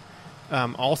Hamilton.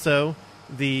 Also,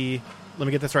 let me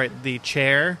get this right, the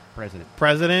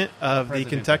president of the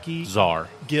Kentucky Czar.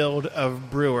 Guild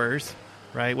of Brewers,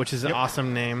 right? Which is an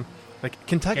awesome name. Like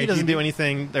Kentucky doesn't KGB. do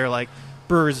anything. They're like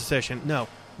Brewers Association. No,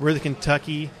 we're the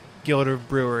Kentucky Guild of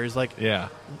Brewers. Like Yeah.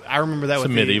 I remember that Some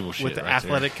with medieval shit with the right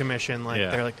Athletic Commission. Like Yeah.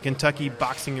 they're like Kentucky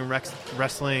Boxing and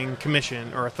Wrestling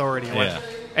Commission or Authority. or Yeah. whatever.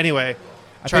 Anyway,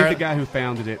 I think the guy who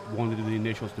founded it wanted the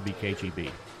initials to be KGB.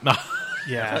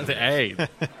 yeah. Hey. There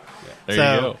you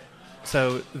So- go.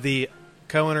 So the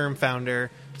co-owner and founder.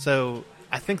 So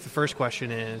I think the first question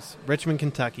is Richmond,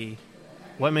 Kentucky.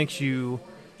 What makes you?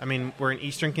 I mean, we're in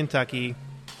Eastern Kentucky,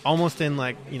 almost in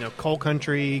coal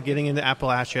country, getting into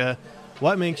Appalachia.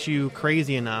 What makes you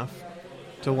crazy enough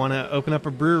to want to open up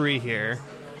a brewery here?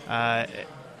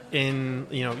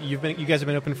 You guys have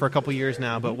been open for a couple years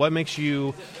now, but what makes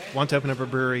you want to open up a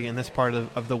brewery in this part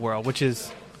of the world, which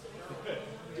is,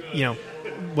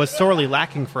 was sorely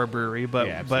lacking for a brewery, but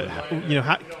Yeah, but absolutely.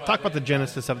 talk about the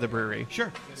genesis of the brewery.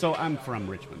 Sure. So I'm from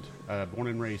Richmond, born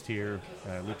and raised here.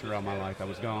 Lived here all my life. I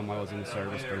was gone while I was in the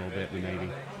service for a little bit in the Navy,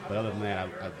 but other than that,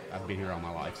 I've been here all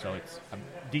my life. So I'm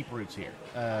deep roots here.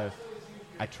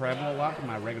 I travel a lot for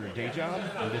my regular day job.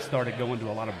 I just started going to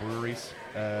a lot of breweries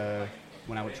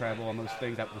when I would travel on those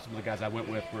things. That was some of the guys I went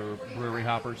with were brewery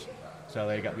hoppers, so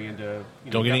they got me into.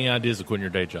 Don't get any ideas of quitting your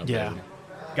day job. Yeah. David.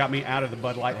 Got me out of the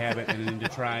Bud Light habit and into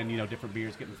trying, different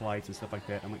beers, getting flights and stuff like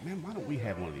that. I'm like, man, why don't we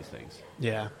have one of these things?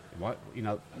 Yeah, What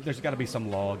there's got to be some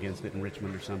law against it in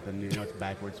Richmond or something. It's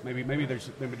backwards. Maybe there's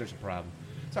a problem.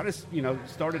 So I just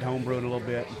started homebrewing a little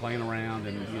bit and playing around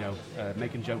and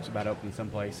making jokes about opening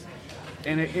someplace,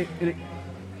 and it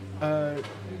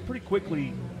pretty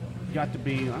quickly got to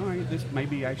be all right. This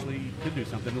maybe actually could do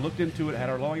something. I looked into it. Had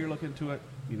our lawyer look into it.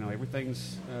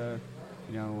 Everything's.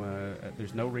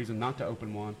 There's no reason not to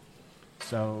open one.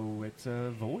 So it's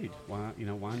a void. Why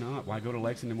not? Why go to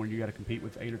Lexington where you got to compete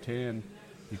with 8 or 10?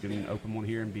 You can open one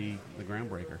here and be the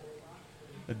groundbreaker.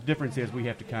 The difference is we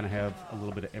have to kind of have a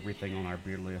little bit of everything on our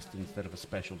beer list instead of a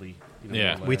specialty.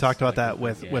 Yeah. we talked about that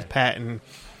with Pat, and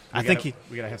I think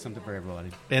we got to have something for everybody.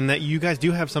 and that you guys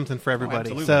do have something for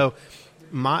everybody. absolutely.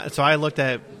 So I looked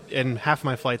at, and half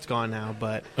my flight's gone now,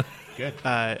 but Good.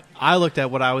 I looked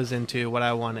at what I was into, what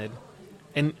I wanted.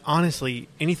 And honestly,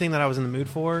 anything that I was in the mood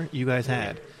for, you guys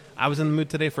had. I was in the mood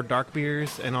today for dark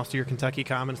beers and also your Kentucky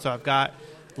Common. So I've got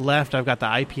the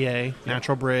IPA,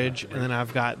 Natural Bridge, and then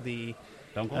I've got the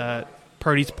Dunkel?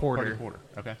 Purdy's Porter. Porter.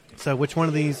 Okay. So which one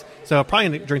of these? So I'll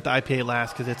probably drink the IPA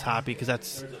last because it's hoppy,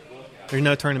 because there's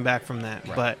no turning back from that.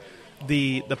 Right. But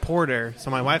the porter. So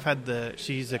my wife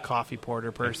she's a coffee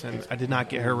porter person. I did not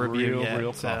get her review yet.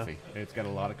 Real so coffee. It's got a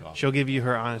lot of coffee. she'll give you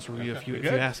her honest review if you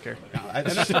ask her. And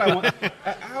that's what I want.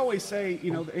 I always say,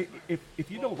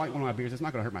 if you don't like one of my beers, it's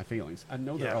not going to hurt my feelings. I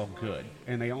know they're Yeah. all good,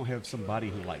 and they all have somebody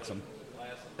who likes them.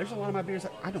 There's a lot of my beers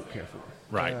that I don't care for,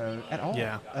 Right. At all.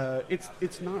 Yeah.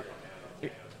 It's not.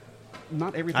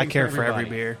 Not everything. I care for every everybody.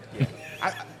 beer.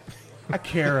 Yeah. I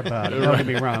care about it. Don't get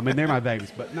me wrong. I mean, they're my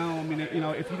babies, but no. I mean,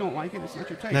 if you don't like it, it's not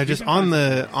your taste. No, You just can on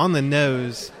find the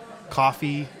nose,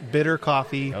 coffee, bitter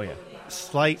coffee. Oh, yeah.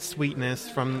 Slight sweetness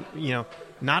from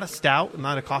not a stout,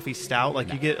 not a coffee stout.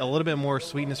 Like you get a little bit more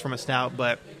sweetness from a stout,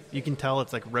 but you can tell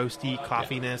it's like roasty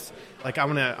coffiness. Like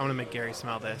I'm gonna make Gary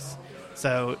smell this.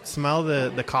 So smell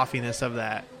the coffiness of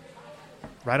that.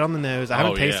 Right on the nose. I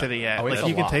haven't tasted it yet. Oh, it's like a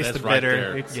you can lot. taste That's the right bitter.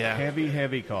 there. It's yeah.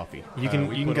 heavy coffee. You can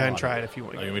We you can put go a and lot try of it if you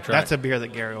want. Oh, you want me to try That's it? a beer that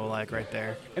Gary will like right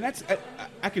there. And that's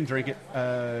I can drink it.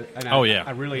 And Oh, yeah.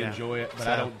 I really Yeah. enjoy it, but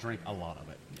So- I don't drink a lot of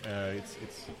it.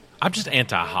 It's I'm just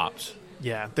anti-hops.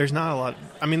 Yeah, there's not a lot.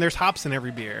 I mean, there's hops in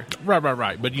every beer. Right.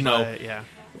 But, But, yeah.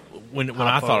 when Hop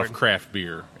I thought forward. of craft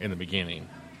beer in the beginning,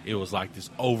 it was like this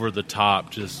over-the-top,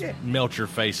 just Yeah. melt your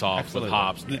face off Absolutely. with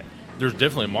hops. Yeah. There's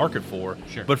definitely a market for it.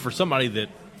 Sure. But for somebody that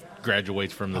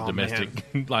graduates from the Oh, domestic,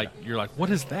 you're like, what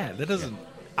is that? That doesn't... I'm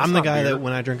that's the not guy beer. that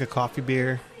when I drink a coffee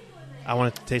beer, I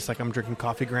want it to taste like I'm drinking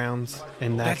coffee grounds,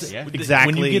 and that's yeah.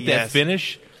 exactly when you get that yes.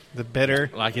 finish, The bitter,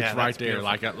 Like it's yeah, right that's there,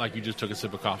 beautiful. like you just took a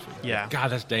sip of coffee. Yeah. God,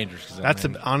 that's dangerous. That's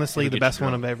honestly it'll the get you best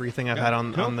one drunk. of everything I've Yeah, had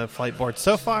on, cool. on the flight board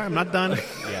so far. I'm not done.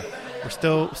 Yeah. We're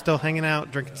still hanging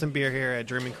out, drinking some beer here at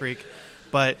German Creek.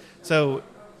 But so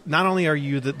not only are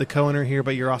you the co-owner here,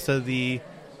 but you're also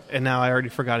and now I already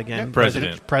forgot again, Yeah,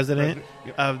 president. president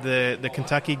Yep. of the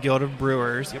Kentucky Guild of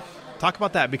Brewers. Yep. Talk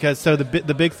about that, because so the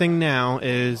big thing now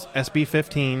is SB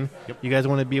 15. Yep. You guys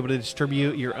want to be able to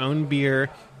distribute your own beer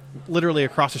literally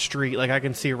across the street. Like I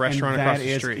can see a restaurant and across that the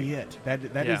is street. it. That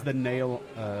Yeah. is the nail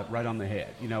right on the head.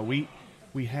 You know,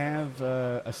 we have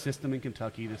a system in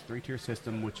Kentucky, this 3-tier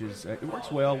system, which is it works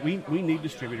well. We need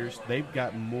distributors. They've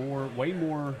got way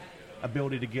more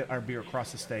ability to get our beer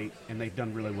across the state, and they've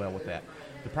done really well with that.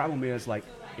 The problem is, like,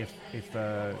 if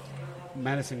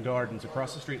Madison Gardens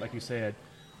across the street, like you said,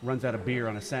 runs out of beer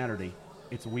on a Saturday,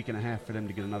 it's a week and a half for them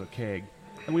to get another keg,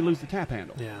 and we lose the tap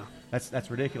handle. Yeah.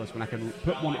 That's ridiculous. When I can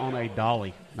put one on a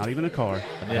dolly, not even a car,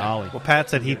 a dolly. Well, Pat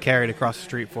said he'd carry it across the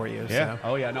street for you. Yeah. So.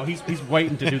 Oh, yeah. No, he's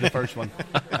waiting to do the first one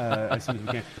as soon as we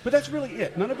can. But that's really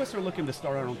it. None of us are looking to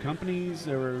start our own companies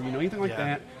or anything like Yeah.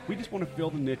 that. We just want to fill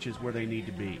the niches where they need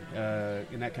to be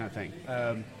and that kind of thing.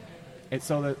 And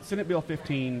so the Senate Bill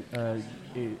 15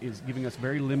 is giving us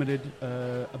very limited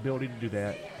ability to do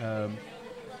that.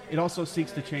 It also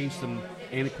seeks to change some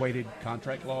antiquated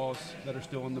contract laws that are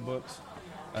still in the books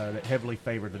that heavily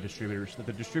favor the distributors. That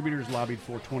the distributors lobbied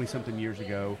for 20-something years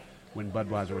ago when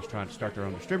Budweiser was trying to start their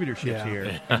own distributorships Yeah.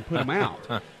 here and put them out.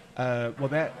 Well,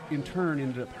 that in turn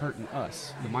ended up hurting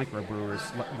us, the microbrewers,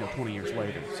 20 years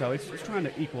later. So it's trying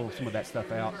to equal some of that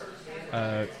stuff out.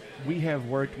 We have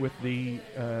worked with the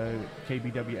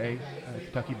KBWA,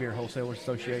 Kentucky Beer Wholesalers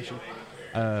Association,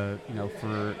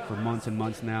 for months and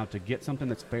months now to get something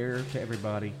that's fair to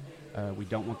everybody. We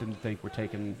don't want them to think we're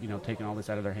taking all this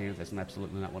out of their hands. That's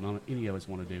absolutely not what any of us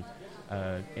want to do.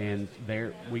 And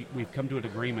we've come to an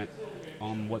agreement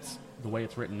on the way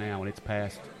it's written now, and it's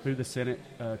passed through the Senate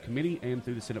committee and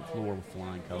through the Senate floor with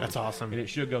flying colors. That's awesome. And it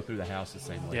should go through the House the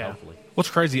same way, Yeah. hopefully. What's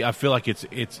crazy, I feel like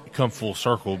it's come full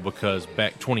circle, because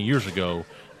back 20 years ago,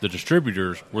 the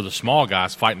distributors were the small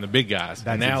guys fighting the big guys.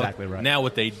 That's now, exactly right. Now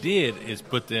what they did is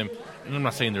put them, and I'm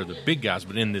not saying they're the big guys,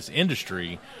 but in this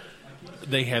industry,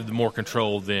 they have more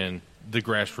control than the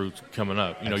grassroots coming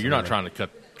up. You're not Absolutely. trying to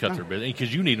cut their business,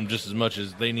 because you need them just as much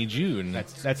as they need you. And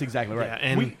That's exactly right.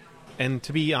 Yeah, and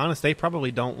to be honest, they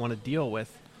probably don't want to deal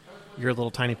with your little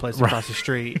tiny place across the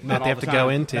street Not that they all have the to go time.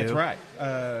 into. That's right.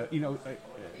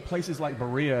 Places like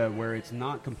Berea, where it's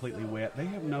not completely wet, they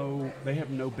have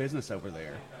no business over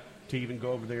there to even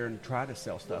go over there and try to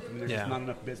sell stuff. I mean, there's Yeah. just not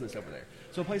enough business over there.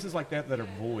 So places like that are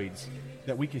voids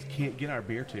that we just can't get our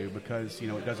beer to because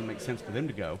it doesn't make sense for them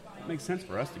to go. It makes sense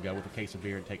for us to go with a case of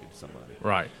beer and take it to somebody.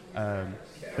 right.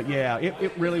 But yeah,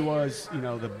 it really was,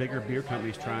 the bigger beer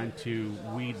companies trying to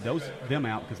weed them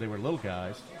out because they were little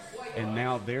guys. And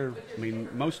now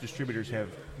most distributors have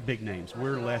big names.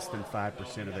 We're less than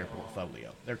 5% of their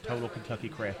portfolio. Their total Kentucky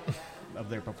craft of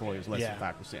their portfolio is less Yeah. than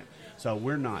 5%. So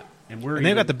we're not. And And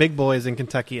they've got the big boys in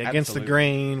Kentucky, Against the Absolutely.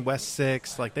 Grain, West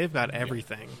Six. Like they've got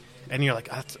everything, and you're like,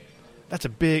 that's a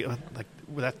big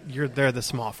they're the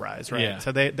small fries, right? Yeah.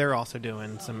 So they're also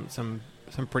doing some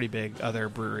pretty big other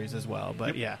breweries as well.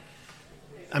 But yeah,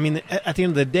 I mean, at the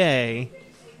end of the day,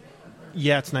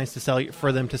 yeah, it's nice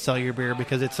for them to sell your beer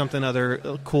because it's something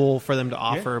other cool for them to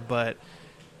offer. But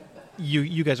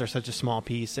you guys are such a small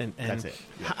piece, and That's it.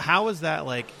 Yeah. How was that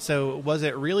like? So was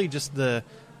it really just the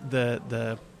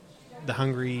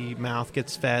hungry mouth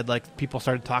gets fed, like people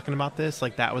started talking about this,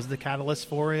 like that was the catalyst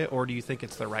for it, or do you think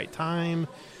it's the right time?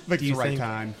 I think Do it's you the right think-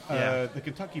 time. Yeah. The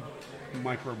Kentucky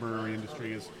microbrewery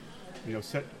industry is,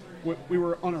 set. We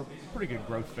were on a pretty good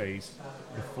growth phase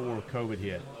before COVID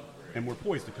hit, and we're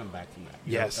poised to come back from that.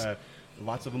 Yes.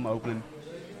 Lots of them opening.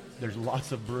 There's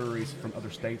lots of breweries from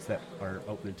other states that are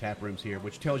opening tap rooms here,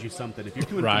 which tells you something. If you're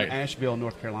coming Right. from Asheville,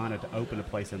 North Carolina, to open a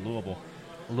place in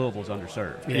Louisville's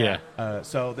underserved. Yeah.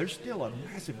 So there's still a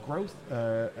massive growth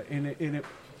in it.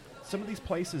 Some of these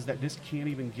places that just can't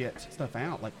even get stuff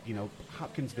out, like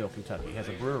Hopkinsville, Kentucky, has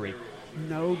a brewery.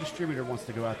 No distributor wants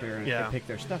to go out there and pick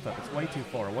their stuff up. It's way too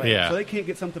far away. Yeah. So they can't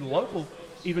get something local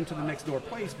even to the next door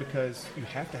place because you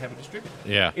have to have a distributor.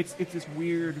 Yeah. It's this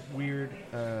weird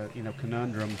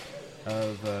conundrum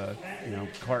of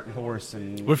cart and horse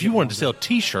and. Well, if you wanted to sell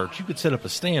T-shirts, you could set up a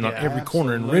stand on Yeah, every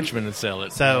corner in absolutely. Richmond and sell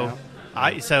it. So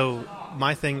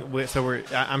my thing,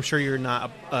 I'm sure you're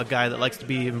not a guy that likes to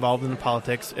be involved in the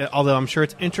politics, although I'm sure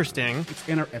it's interesting.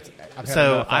 I've had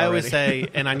So enough I always already. say,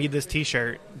 and I need this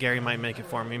T-shirt. Gary might make it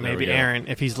for me. we Maybe go. Aaron,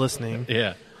 if he's listening.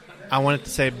 Yeah. I want it to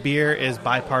say beer is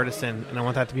bipartisan, and I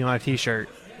want that to be my T-shirt.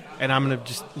 and I'm going to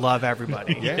just love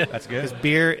everybody. Yeah, that's good. Because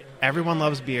beer, everyone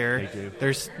loves beer. They do.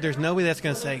 There's nobody that's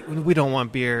going to say we don't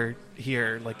want beer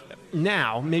here. Like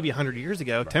now, maybe 100 years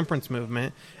ago, temperance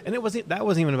movement, and that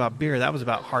wasn't even about beer. That was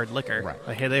about hard liquor. Right.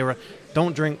 Like, hey, they were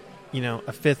don't drink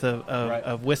a fifth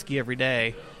of whiskey every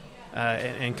day,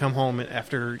 and come home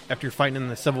after you're fighting in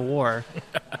the Civil War.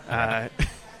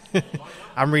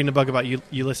 I'm reading a book about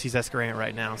Ulysses S. Grant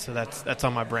right now, so that's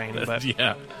on my brain. But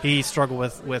Yeah. he struggled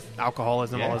with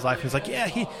alcoholism all his life. He's like,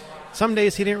 some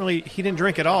days he didn't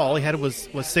drink at all. All he had was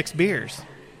 6 beers.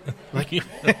 Like,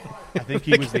 I think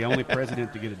he was the only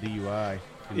president to get a DUI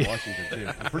in Washington, too.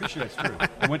 I'm pretty sure that's true.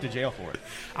 He went to jail for it.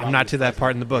 I'm not to that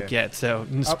part in the book yet, so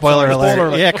Oh, spoiler sorry, alert. spoiler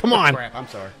alert. Yeah, come on. Crap, I'm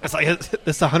sorry. It's like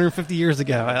this is 150 years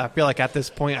ago. I feel like at this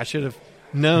point I should have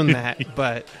known that,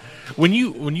 but When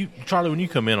you Charlie, when you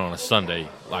come in on a Sunday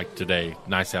like today,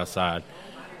 nice outside,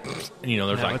 there's no,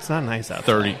 like it's not nice out.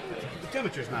 30. The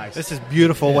temperature's nice. This is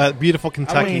beautiful, beautiful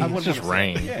Kentucky. I It's wouldn't just wanna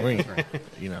say- rain. Yeah, We- it's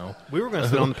rain. We were going to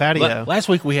sit on the patio. Last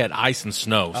week we had ice and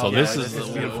snow, so Oh, this yeah, is it's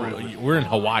beautiful. we're in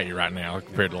Hawaii right now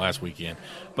compared to last weekend.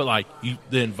 But like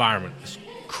the environment is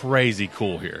crazy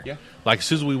cool here. Yeah. Like as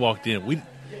soon as we walked in, we've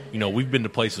been to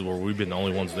places where we've been the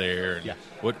only ones there. And Yeah.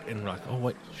 and we're like, oh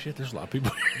wait, shit, there's a lot of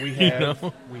people here. We you have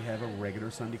know? we have a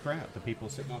regular Sunday crowd. The people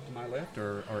sitting off to my left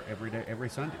are every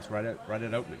Sundays right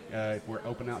at opening. If we're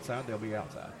open outside, they'll be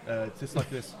outside. It's just like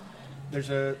this. There's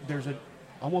a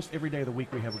almost every day of the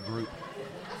week we have a group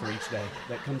for each day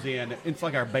that comes in. It's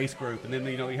like our base group, and then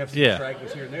you have some Yeah.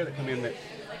 stragglers here and there that come in that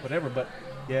whatever. But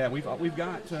yeah, we've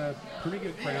got a pretty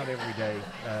good crowd every day.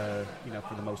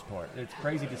 For the most part, it's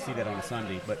crazy to see that on a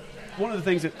Sunday. But one of the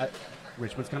things that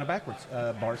Richmond's kind of backwards.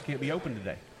 Bars can't be open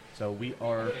today, so we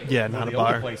are one not of a the bar.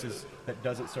 only places that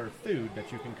doesn't serve food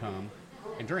that you can come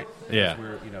and drink. Yeah. Because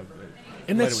we're And later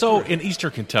that's with so tourism. in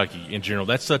Eastern Kentucky in general.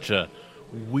 That's such a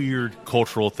weird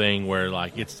cultural thing where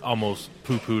like it's almost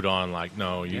poo-pooed on. Like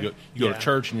no, you go Yeah. to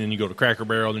church and then you go to Cracker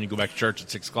Barrel, then you go back to church at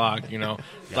 6 o'clock.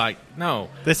 Like no,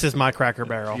 This is my Cracker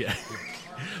Barrel. yeah.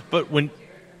 But when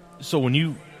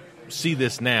you see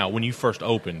this now, when you first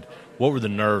opened, what were the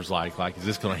nerves like? Like, is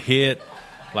this going to hit?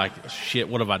 Like, shit,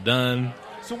 what have I done?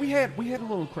 So we had a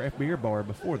little craft beer bar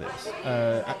before this.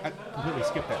 I completely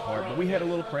skipped that part, but we had a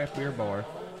little craft beer bar,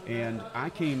 and I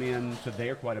came in to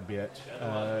there quite a bit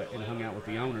and hung out with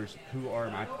the owners, who are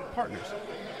my partners.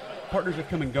 Partners have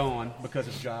come and gone because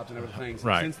of jobs and other things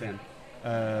Right. since then.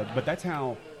 But that's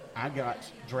how I got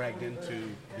dragged into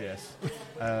this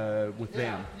with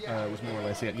them. Was more or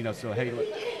less it. So hey, look,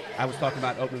 I was talking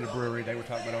about opening a brewery. They were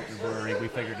talking about opening a brewery. We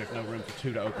figured there's no room for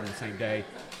 2 to open the same day,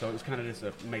 so it was kind of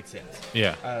just made sense.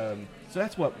 Yeah. So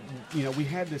that's what we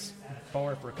had this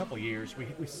bar for a couple of years.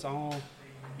 We saw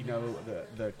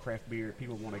the craft beer.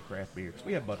 People wanted craft beer. 'Cause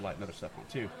we had Bud Light and other stuff on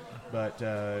too, but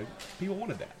people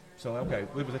wanted that. So okay,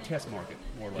 it was a test market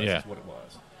more or less. Yeah. Is what it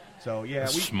was. So yeah,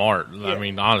 Smart. I yeah.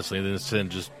 mean, honestly, than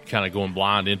just kind of going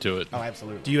blind into it. Oh,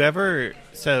 absolutely. Do you ever?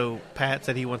 So Pat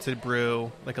said he wants to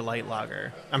brew like a light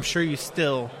lager. I'm sure you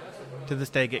still, to this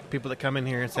day, get people that come in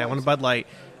here and say, "I want a Bud Light."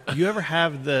 Do you ever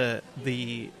have the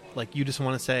like you just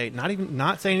want to say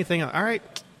not say anything? All right,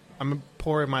 I'm gonna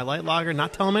pour my light lager,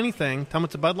 not tell them anything. Tell them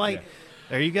it's a Bud Light. Yeah.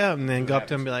 There you go, and then go up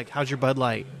to them and be like, "How's your Bud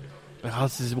Light?" Like, "Oh,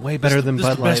 this is way better than This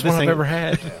Bud is the Light. best This one I've ain't-" ever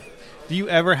had. Do you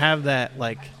ever have that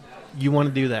like? You want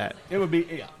to do that? It would be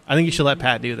yeah. I think you should let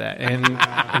Pat do that and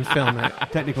film it.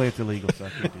 Technically, it's illegal, so I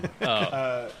can't do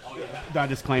that.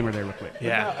 Disclaimer there, real quick. But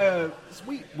Yeah. now,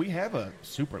 so we have a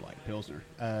super light pilsner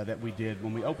that we did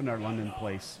when we opened our London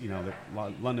place.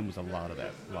 London was a lot of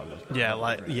that. A lot of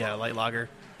those. Light lager.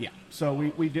 Yeah. So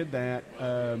we did that,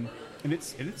 and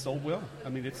it's sold well. I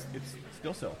mean, it's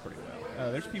still sells pretty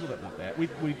well. There's people that want that. We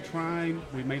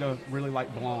made a really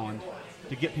light blonde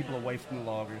to get people away from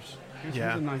the lagers.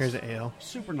 Here's an ale.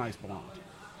 Super nice blonde,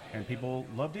 and people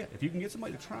loved it. If you can get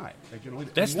somebody to try it, they generally.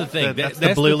 That's the want- thing. That's That's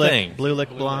the blue the thing. lick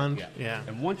blonde. Yeah. Yeah.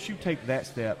 And once you take that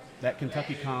step, that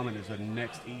Kentucky Common is the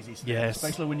next easy step. Yes.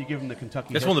 Especially when you give them the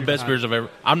Kentucky. That's one of the best History beers I've ever.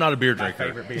 I'm not a beer My drinker.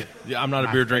 favorite beer. Yeah, I'm not a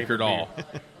My beer drinker at favorite all.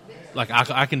 Like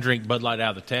I can drink Bud Light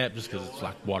out of the tap just because it's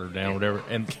like watered down or whatever.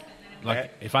 And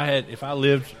like if I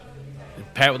lived,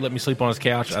 if Pat would let me sleep on his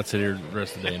couch, I'd sit here the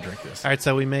rest of the day and drink this. All right,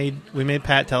 so we made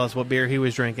Pat tell us what beer he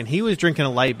was drinking. He was drinking a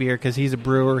light beer because he's a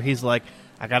brewer. He's like,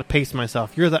 I got to pace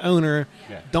myself. You're the owner.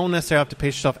 Yeah. Don't necessarily have to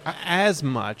pace yourself as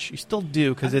much. You still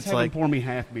do because I it's just have them like. pour me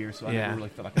half beer, so I Yeah. never really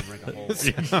feel like I drink a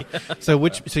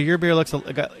whole. So your beer it's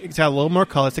got a little more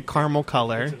color. It's a caramel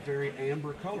color. It's a very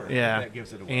amber color. Yeah. That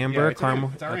gives it away. Amber, Yeah, it's our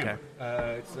caramel. It's our Okay.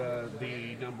 amber. It's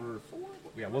the number 4.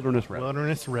 Yeah, Wilderness Road.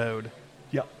 Wilderness Road.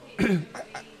 Yep.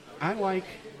 I like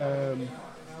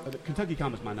the Kentucky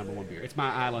Common is my number one beer. It's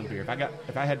my island beer.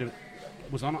 If I had to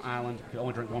was on an island, could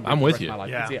only drink one beer. I'm for the with rest you. of my life.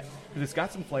 Yeah. That's it. Because it's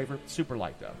got some flavor. Super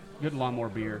light though. Good lawnmower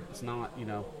beer. It's not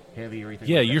heavy or anything.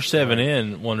 Yeah, like that. you're 7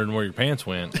 in, wondering where your pants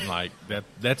went. Like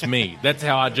that's me. That's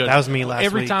how I judge. That was me last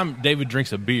Every week. time David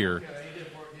drinks a beer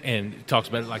and talks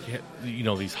about it, like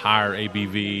these higher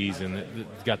ABVs and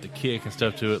it's got the kick and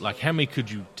stuff to it. Like, how many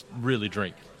could you really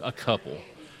drink? A couple.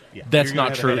 Yeah. That's You're gonna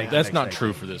not have a true. headache the That's next not day.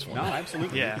 true for this one. No,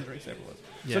 absolutely. Yeah. You can drink several of those.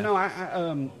 Yeah. So no,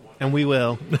 I And we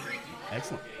will.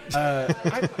 excellent.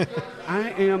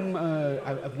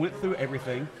 I've went through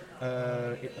everything.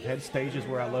 I've had stages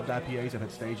where I loved IPAs. I've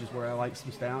had stages where I like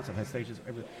some stouts. I've had stages.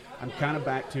 I'm kind of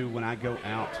back to when I go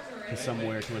out to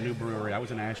somewhere, to a new brewery. I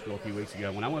was in Asheville a few weeks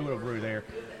ago. When I went to a brewery there,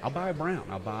 I'll buy a brown.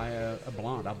 I'll buy a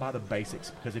blonde. I'll buy the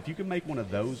basics. Because if you can make one of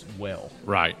those well,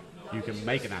 Right. you can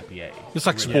make an IPA. It's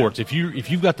like sports. If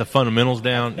you've got the fundamentals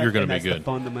down, you're going to be That's the good.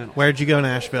 fundamental. Where'd you go in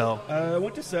Asheville? I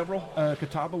went to several.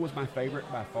 Catawba was my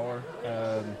favorite by far.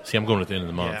 See, I'm going at the end of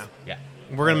the month. Yeah. Yeah.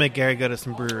 We're gonna make Gary go to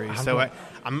some breweries. So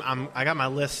I got my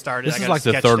list started. This I is got it like the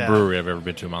sketched third out. brewery I've ever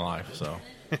been to in my life. So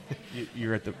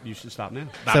You should stop now.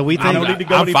 So we I think. don't need to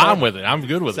go I'm any fine farther. with it. I'm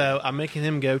good with it. So I'm making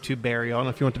him go to Burial. I don't know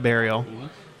if you went to Burial,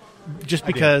 just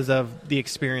because of the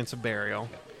experience of Burial,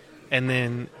 and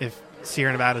then if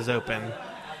Sierra Nevada's open,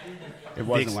 It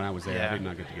wasn't when I was there. yeah. I did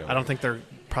not get to go. I don't think they're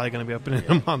probably going to be open in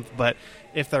a month, but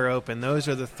if they're open, those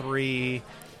are the three.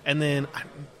 And then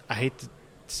I hate to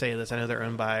say this, I know they're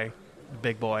owned by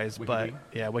big boys, Wicked but Weed?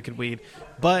 yeah, Wicked Weed,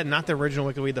 but not the original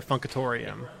Wicked Weed, the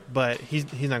Funkatorium. But he's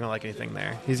not going to like anything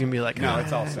there. He's going to be like, No,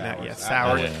 it's all "Ah, sours. yeah,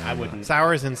 sours, I wouldn't.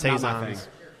 sours and Not my saisons."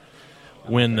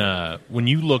 thing. When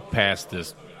you look past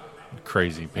this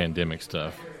crazy pandemic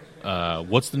stuff,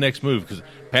 what's the next move? Because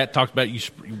Pat talked about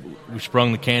we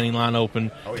sprung the canning line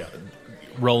open, Oh yeah.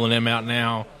 rolling them out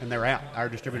now. And they're out. Our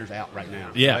distributor's out right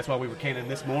now. Yeah. So that's why we were canning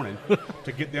this morning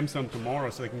to get them some tomorrow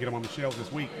so they can get them on the shelves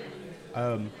this week.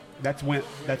 That's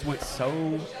went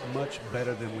so much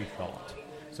better than we thought.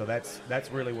 So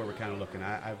that's really where we're kind of looking.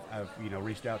 I've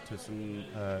reached out to some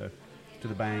to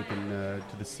the bank and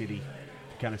to the city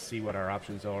to kind of see what our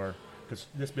options are, because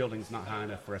this building's not high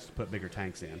enough for us to put bigger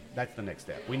tanks in. That's the next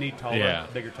step. We need taller, Yeah.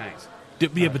 bigger tanks.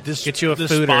 Yeah, but this Get you a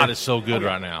this fooder. spot is so good Oh, yeah.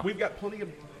 right now. We've got plenty of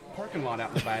parking lot out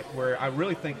in the back where I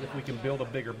really think if we can build a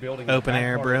bigger building, in the Open back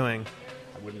air part- brewing.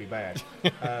 It wouldn't be bad.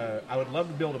 I would love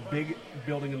to build a big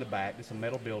building in the back, just a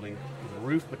metal building, with a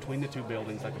roof between the two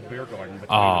buildings, like a beer garden.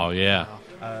 Between Oh them,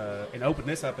 yeah, and open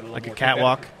this up in a little Like a more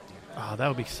catwalk. Oh, that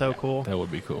would be so cool. that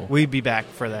would be cool. We'd be back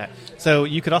for that. So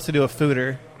you could also do a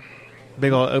fooder,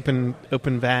 big old open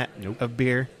vat Nope. of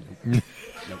beer.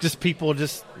 Just people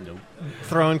just Nope.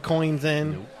 throwing coins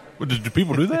in. Nope. Well, do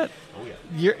people do that? Oh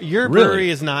yeah. Your Really? brewery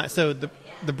is not. So the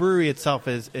brewery itself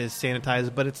is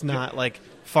sanitized, but it's not like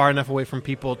far enough away from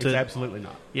people It's to. absolutely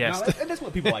not. Yes. No, and that's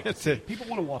what people like to That's see. it. People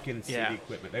want to walk in and see Yeah. the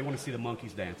equipment. They want to see the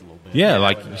monkeys dance a little bit. Yeah, You know,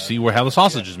 like and, you see how the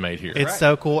sausage is made here. It's Right.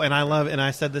 so cool, and I love. And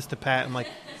I said this to Pat. I'm like,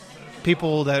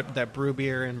 people that brew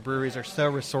beer and breweries are so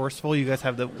resourceful. You guys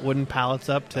have the wooden pallets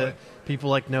up to people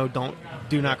like, no,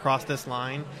 do not cross this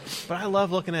line. But I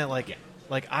love looking at like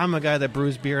I'm a guy that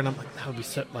brews beer, and I'm like, that would be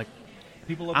so like.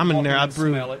 People love I'm to a walk in nerd. I and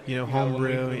brew, smell it. home when we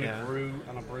brew, yeah. brew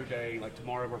on a brew day, like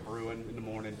tomorrow we're brewing in the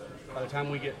morning. By the time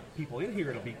we get people in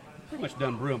here, it'll be pretty much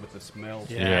done brewing, but the smell.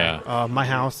 Yeah. My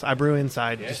house, I brew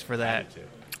inside just for that. Attitude.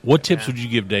 What tips would you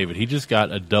give David? He just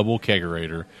got a double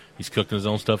kegerator. He's cooking his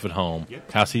own stuff at home.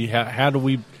 Yep. How do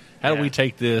we Yeah.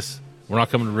 take this? We're not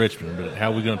coming to Richmond, but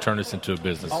how are we going to turn this into a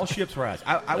business? All ships rise.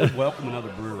 I would welcome another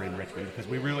brewery in Richmond because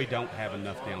we really don't have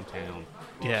enough downtown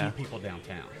to Yeah. keep people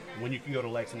downtown. When you can go to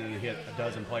Lexington and hit a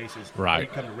dozen places, Right. you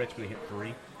come to Richmond and hit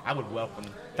 3. I would welcome.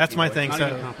 That's my it's thing. Not So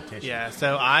even competition. yeah,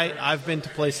 so I've been to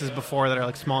places before that are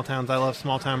like small towns. I love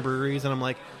small town breweries, and I'm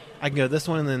like, I can go this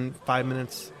one, and then 5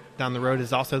 minutes down the road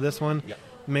is also this one. Yep.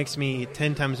 Makes me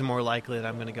 10 times more likely that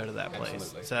I'm going to go to that place.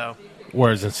 Absolutely. So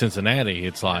Whereas in Cincinnati,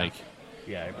 it's like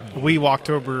Yeah. we walked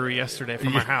to a brewery yesterday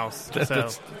from our house.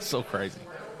 that's so crazy.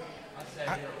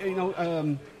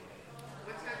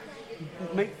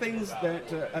 Make things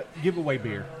that give away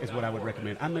beer is what I would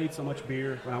recommend. I made so much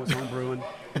beer when I was home brewing,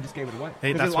 I just gave it away.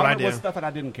 Hey, 'Cause that's a what lot I of it was do. stuff that I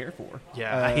didn't care for.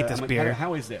 Yeah, I hate this I'm like, beer.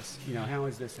 How is this? How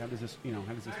is this? How does this?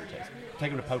 How does this taste?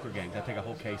 Take them to poker games. I take a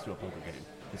whole case to a poker game.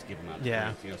 Just give them out. to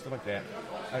Yeah. friends, stuff like that.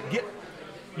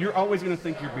 You're always going to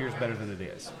think your beer's better than it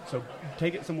is. So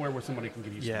take it somewhere where somebody can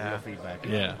give you some Yeah. real feedback.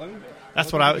 Yeah.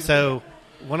 That's what I. So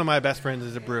one of my best friends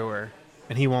is a brewer,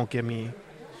 and he won't give me.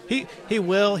 He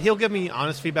will. He'll give me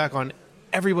honest feedback on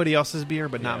everybody else's beer,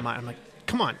 but not mine. I'm like,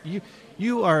 come on,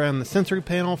 you are on the sensory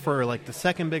panel for like the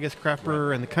second biggest craft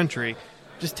brewer in the country.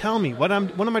 Just tell me what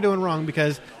am I doing wrong,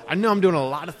 because I know I'm doing a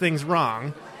lot of things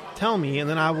wrong. Tell me, and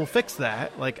then I will fix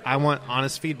that. Like, I want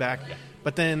honest feedback. Yeah.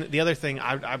 But then the other thing,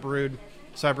 I brewed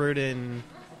in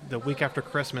the week after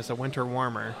Christmas, a winter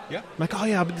warmer. Yeah. I'm like, oh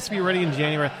yeah, but this will be ready in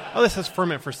January. Oh, this has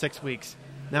ferment for 6 weeks.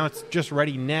 Now it's just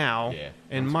ready now Yeah.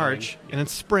 in Spring. March, Yeah. and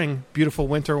it's spring. Beautiful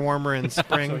winter warmer in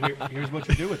spring. So here's what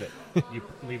you do with it. You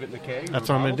leave it in the keg. That's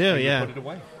or what I'm gonna bottles, do, and you yeah. put it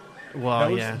away.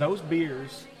 Well, yeah. Those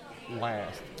beers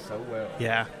last so well.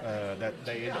 Yeah. That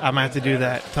they. end up I might have to do being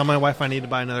that. Tell my wife I need to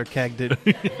buy another keg to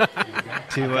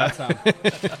Got some.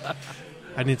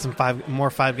 I need some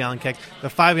 5-gallon kegs. The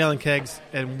 5-gallon kegs,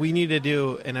 and we need to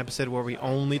do an episode where we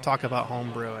only talk about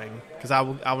home brewing, because I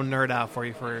will nerd out for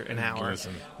you for an hour.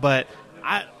 Listen. But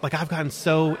I've gotten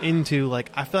so into,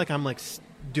 like, I feel like I'm like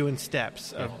doing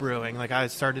steps of brewing. Like, I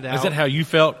started out. Is that how you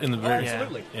felt in the very?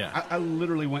 Absolutely. Yeah. I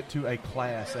literally went to a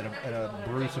class at a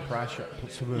brew supply shop.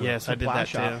 Yes, I did supply that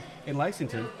shop too. in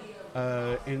Lexington,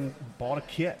 and bought a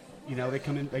kit. You know, they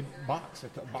come in, they box.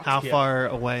 How kit. far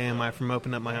away am I from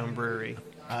opening up my own brewery?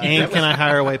 That And was- can I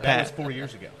hire away That was Pat? 4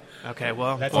 years ago. Okay,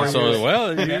 well, That's Oh, our so, years. well,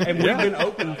 And we've yeah. been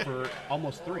open for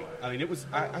almost 3. I mean, it was.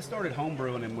 I started home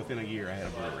brewing, and within a year, I had a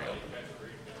brewery open.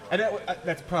 And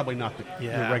that's probably not the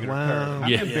regular curve. I'm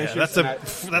Yeah. ambitious,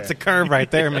 that's and that's a curve right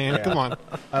there, man. Yeah. Come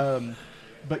on.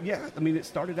 But yeah, I mean, it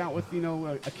started out with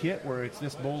a kit where it's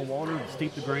this bowl of water to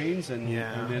steep the grains, and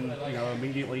then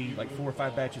immediately, like 4 or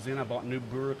 5 batches in, I bought new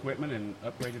brewer equipment and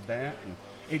upgraded that, and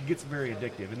it gets very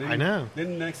addictive. And then I know.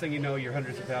 Then the next thing you know, you're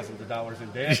hundreds of thousands of dollars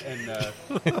in debt, and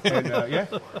yeah,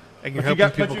 And but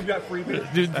you've got free beer.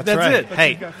 Dude, That's that's right. it. But Hey,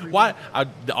 you've got free Why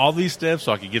all these steps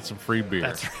so I could get some free beer?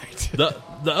 That's right.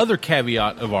 The other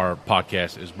caveat of our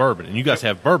podcast is bourbon, and you guys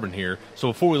have bourbon here. So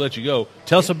before we let you go,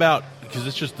 tell us about, because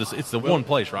it's just this. It's the one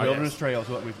place, right? Wilderness Trail is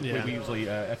what we Yeah. usually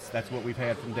that's what we've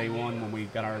had from day one when we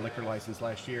got our liquor license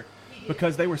last year,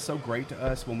 because they were so great to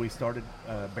us when we started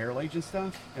barrel aging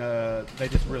stuff. They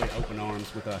just really opened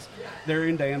arms with us. They're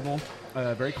in Danville,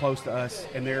 very close to us,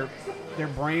 and their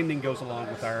branding goes along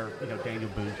with our Daniel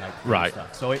Boone type Right.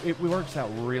 stuff. So it works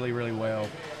out really, really well.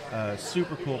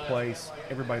 Super cool place.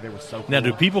 Everybody there was so cool. Now,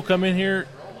 do people come in here?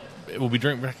 Will be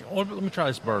drinking? Oh, let me try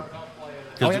this bourbon.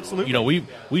 'Cause, Oh, absolutely. You know, we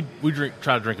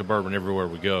try to drink a bourbon everywhere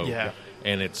we go. Yeah.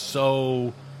 And it's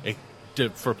so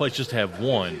for a place just to have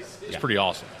one, it's pretty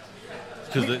awesome.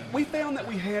 Because We found that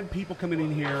we had people coming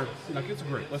in here, like it's a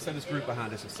group. Let's say this group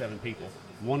behind us is 7 people.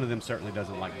 One of them certainly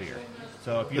doesn't like beer.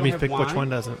 So if you Let me don't have pick which wine one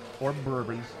doesn't. or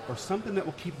bourbon or something that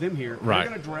will keep them here, Right.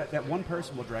 they're gonna that one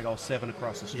person will drag all 7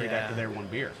 across the street Yeah. after their one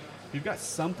beer. You've got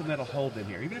something that'll hold them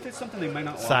here, even if it's something they may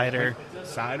not like. Cider.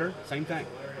 Cider, same thing.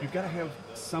 You've got to have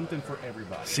something for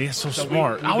everybody. see, it's so we-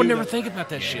 smart. we I would do never that. think about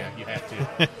that shit. You have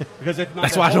to, because if not,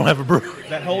 That's that why I don't whole- have a brewery.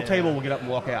 That whole table will get up and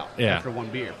walk out Yeah. after one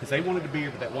beer because they wanted a beer,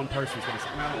 but that one person's going to say,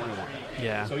 "No, I don't really want it."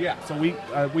 Yeah. So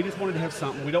we just wanted to have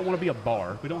something. We don't want to be a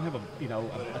bar. We don't have a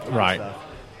ton Right. of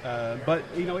stuff. But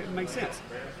it makes sense.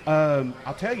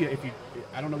 I'll tell you,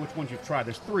 I don't know which ones you've tried.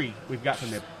 There's 3 we've got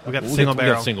from there. We got the We single got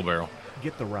barrel. single barrel.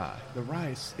 Get the rye. The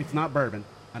rye it's not bourbon.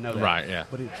 I know that. Right, yeah.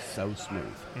 But it's so smooth.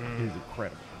 It is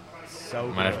incredible. So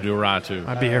Might have to good. do a rye too.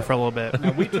 I'd be here for a little bit.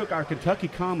 Now we took our Kentucky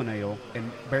Common Ale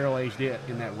and barrel aged it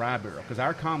in that rye barrel because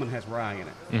our Common has rye in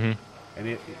it. Mhm.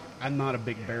 And I'm not a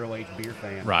big barrel aged beer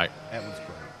fan. Right. That one's great.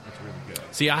 It's really good.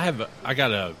 See, I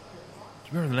got a. Do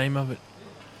you remember the name of it?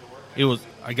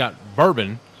 I got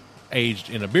bourbon aged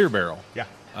in a beer barrel. Yeah.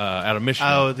 Out of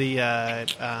Michigan. Oh, the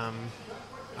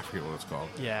I forget what it's called.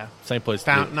 yeah, Same place.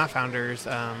 not Founders,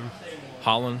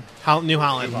 Holland. New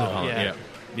Holland. Yeah.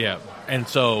 Yeah. And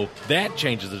so that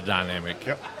changes the dynamic.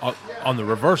 Yep. On the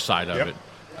reverse side of Yep.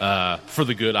 it, for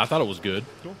the good. I thought it was good.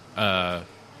 Cool.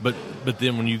 But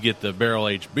then when you get the barrel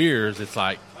aged beers, it's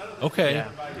like, okay, Yeah.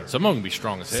 some of them can be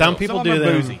strong as hell. Some people Some of do them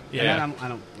are them. boozy. Yeah. And I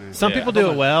don't Some Yeah. people do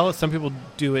it well. Some people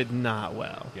do it not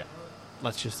well. Yeah.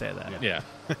 Let's just say that. Yeah.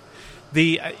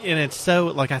 And it's so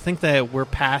like I think that we're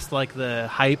past like the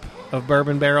hype of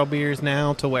bourbon barrel beers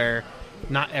now to where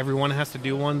not everyone has to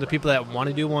do one. The people that want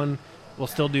to do one will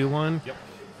still do one. Yep.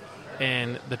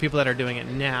 And the people that are doing it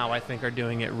now, I think, are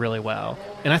doing it really well.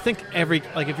 And I think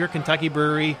if you're a Kentucky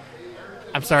brewery,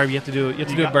 I'm sorry, you have to do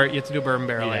a bourbon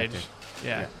barrel You have age. to.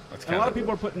 Yeah. And a lot of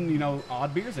people are putting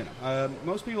odd beers in them.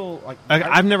 Most people like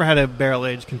I've never had a barrel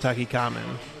aged Kentucky Common.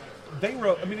 they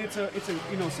wrote. I mean, it's a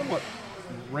somewhat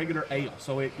regular ale,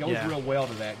 so it goes Yeah. real well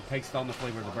to that. It takes on the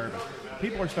flavor of the bourbon.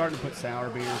 People are starting to put sour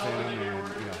beers in them,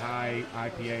 and high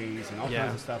IPAs and all Yeah.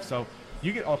 kinds of stuff. So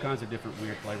you get all kinds of different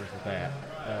weird flavors with that,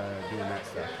 doing that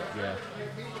stuff. But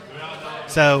yeah,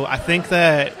 So I think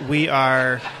that we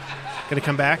are going to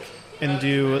come back and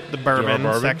do the bourbon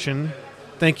bourbon? section.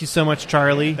 Thank you so much,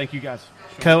 Charlie. thank you guys.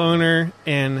 co-owner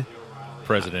and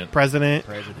President. president.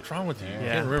 What's wrong with you?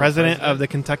 Yeah, president of the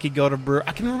Kentucky Guild of Brewers.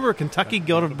 I can remember Kentucky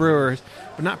Guild of Brewers,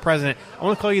 but not president. I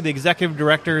want to call you the executive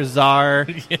director, czar,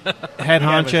 head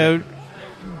honcho,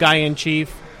 guy in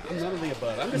chief. None of the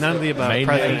above. I'm just None of the above. Main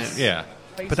President. base. Yeah.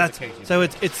 But that's so.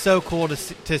 It's so cool to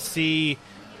see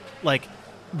like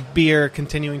beer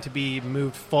continuing to be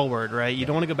moved forward. Right? You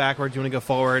don't want to go backwards. You want to go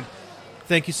forward.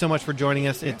 Thank you so much for joining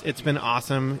us. It's been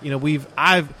awesome. You know,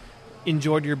 I've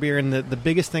enjoyed your beer, and the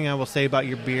biggest thing I will say about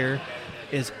your beer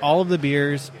is all of the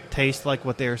beers taste like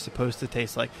what they're supposed to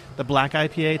taste like. The black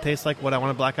IPA tastes like what I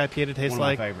want a black IPA to taste One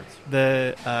of like. my favorites.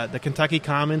 The Kentucky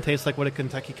Common tastes like what a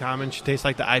Kentucky Common should taste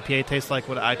like. The IPA tastes like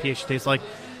what an IPA should taste like.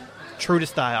 True to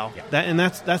style. Yeah.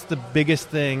 That's the biggest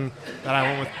thing that I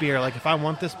want with beer. Like if I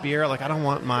want this beer, like I don't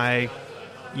want my,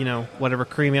 whatever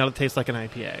cream ale to taste like an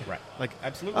IPA. Right. Like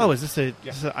Absolutely. Oh, is this an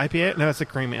IPA? No, it's a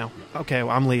cream ale. Okay,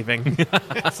 well I'm leaving.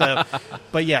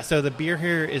 But yeah, so the beer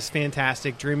here is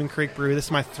fantastic. Dreaming Creek Brewery. This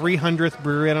is my 300th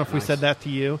brewery. I don't know if we said that to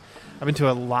you. I've been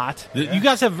to a lot. You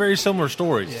guys have very similar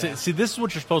stories. Yeah. See, this is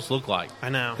what you're supposed to look like. I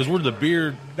know. Because we're the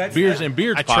beers I and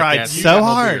beards tried podcast. so You got no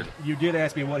hard. beard. You did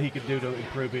ask me what he could do to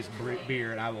improve his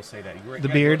beer, and I will say that. The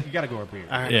beard? You got to go with beard.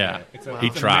 All right. Yeah. He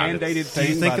it's a tried. mandated Do thing.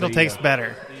 you think by it'll the, taste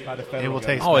better? by the It federal will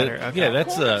taste government. better. Okay. Yeah,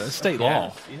 that's state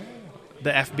law. Yeah. The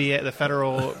FBA, the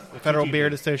Federal TTB.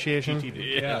 Beard Association.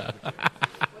 Yeah.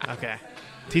 Okay.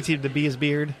 TT, the B is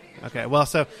beard. Okay. Well,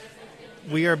 so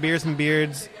we are Beers and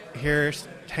Beards here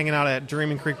hanging out at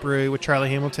Dreaming Creek Brewery with Charlie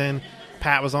Hamilton.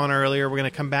 Pat was on earlier. We're going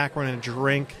to come back. We're going to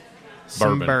drink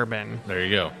some bourbon. There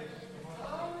you go.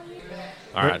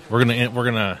 All right, we're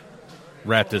gonna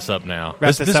wrap this up now. Wrap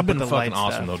This this has up been with the fucking light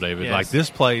awesome stuff. though, David. Yes. Like this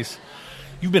place,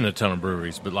 you've been to a ton of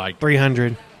breweries, but like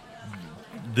 300.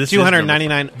 this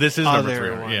 299 is this is number other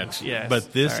 300. ones. Yeah, Yes,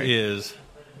 but this sorry. is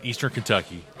Eastern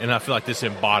Kentucky, and I feel like this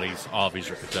embodies all of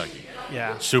Eastern Kentucky.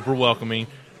 Yeah. Super welcoming.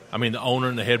 I mean, the owner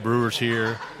and the head brewers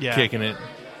here, Yeah. kicking it.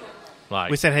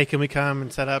 Like We said, hey, can we come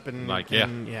and set up? And yeah.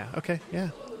 and, yeah. Okay. Yeah.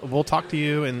 We'll talk to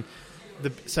you. And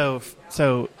so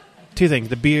two things.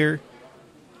 The beer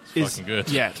is fucking good.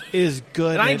 Yeah, is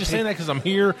good. and I ain't just saying that because I'm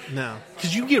here. No.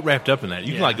 Because you get wrapped up in that. You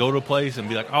can Yeah. like go to a place and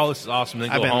be like, "Oh, this is awesome." Then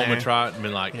I've go been home there. and try it and be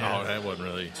like, Yeah. "Oh, that wasn't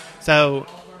really." So,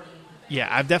 yeah,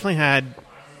 I've definitely had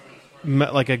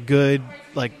like a good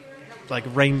like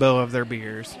rainbow of their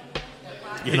beers.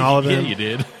 Yeah, And all of them- you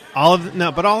did. All of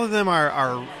but all of them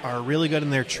are really good in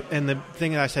their and the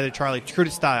thing that I said to Charlie, true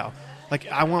to style.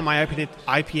 Like I want my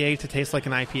IPA to taste like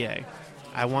an IPA.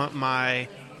 I want my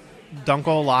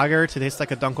Dunkel lager to taste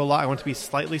like a Dunkel lager. I want it to be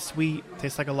slightly sweet,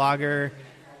 taste like a lager.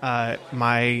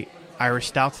 My Irish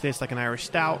stout to taste like an Irish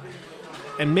stout.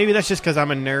 And maybe that's just because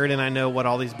I'm a nerd and I know what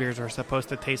all these beers are supposed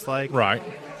to taste like Right.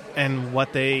 and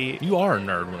what they. You are a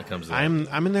nerd when it comes to that. I'm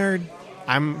a nerd.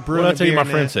 I'm What brewing. did I tell you? a My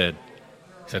beer friend in a- said.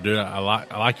 He said, "Dude, I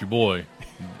like your boy.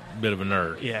 Bit of a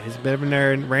nerd." Yeah, he's a bit of a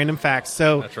nerd. Random facts.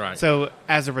 So That's right. So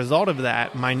as a result of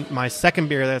that, my second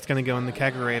beer that's going to go in the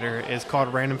kegerator is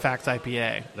called Random Facts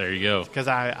IPA There you go. because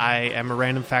I am a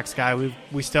random facts guy.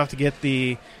 We still have to get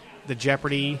the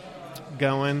Jeopardy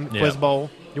going. Yeah. Quiz Bowl.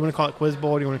 Do you want to call it Quiz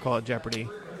Bowl? Or do you want to call it Jeopardy?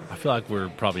 I feel like we're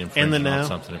probably In infringing the on know.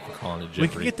 something if we're calling it We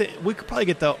Jeopardy. could probably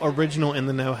get the original In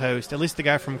the Know host. At least the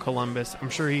guy from Columbus. I'm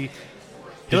sure he.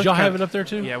 Did y'all have it up there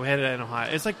too? Yeah, we had it in Ohio.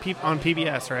 It's like on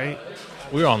PBS, right?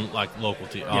 We were on like local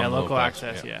TV. Yeah, local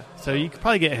access. Yeah. So you could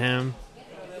probably get him.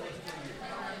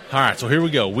 All right, so here we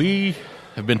go. We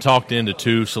have been talked into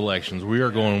two selections. We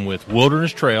are going with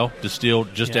Wilderness Trail,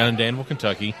 distilled just Yeah. down in Danville,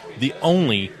 Kentucky. The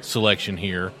only selection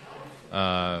here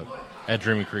at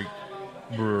Dreaming Creek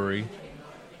Brewery.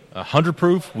 100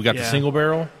 proof. We got the Yeah. single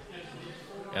barrel.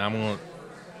 And I'm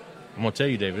gonna tell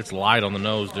you, David, it's light on the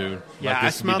nose, dude. Yeah, like, I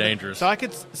this could be smelled it. dangerous.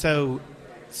 So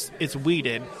it's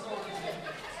weeded,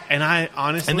 and I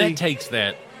honestly and that takes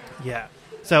that. yeah.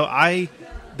 So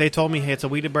they told me, hey, it's a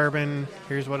weeded bourbon.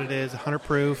 Here's what it is, 100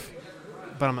 proof.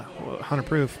 But I'm like, 100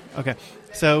 proof. Okay.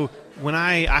 So when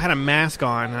I had a mask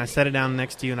on and I set it down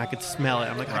next to you and I could smell it,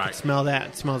 I'm like, I Right. could smell that.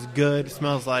 It smells good. It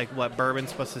smells like what bourbon's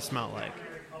supposed to smell like,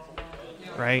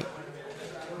 right?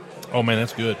 Oh man,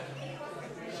 that's good.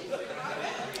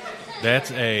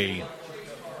 That's a.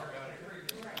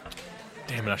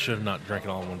 Damn it! I should have not drank it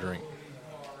all in one drink.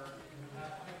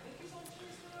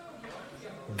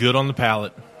 Good on the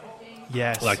palate.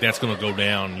 Yes. Like that's going to go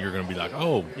down. You're going to be like,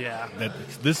 oh, Yeah.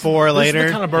 This Four this later, is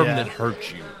the kind of bourbon yeah. that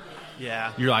hurts you.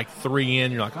 Yeah. You're like 3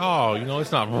 in. You're like, oh,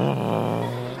 it's not.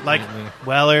 Like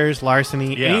Weller's,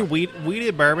 Larceny, Yeah. any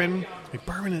weeded bourbon. Like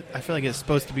bourbon, I feel like it's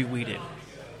supposed to be weeded.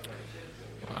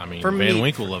 I mean, For Van me-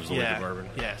 Winkle loves the yeah, weeded bourbon.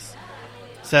 Yes.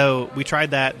 So we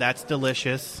tried that. That's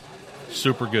delicious.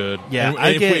 super good. Yeah, and,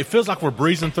 I get- it feels like we're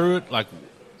breezing through it. Like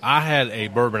I had a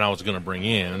bourbon I was going to bring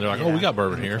in, and they're like, Yeah. "Oh, we got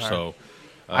bourbon In the here." car. So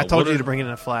I told you Wilderness- to bring it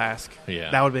in a flask.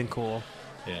 Yeah. That would have been cool.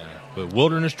 Yeah, but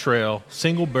Wilderness Trail,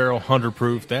 single barrel, 100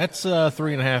 proof. That's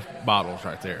 3.5 bottles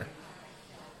right there.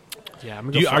 Yeah, I'm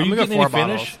gonna go, Are you go getting 4 any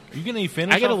bottles. finish? Are you getting any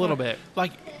finish? I get a off little that? bit.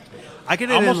 Like I get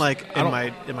it Almost- in like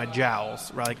I in my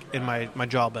jowls, right, like in my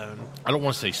jawbone. I don't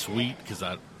want to say sweet because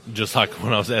I just like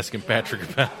when I was asking Patrick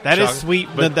about That is chocolate, sweet,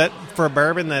 but that for a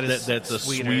bourbon that's that's a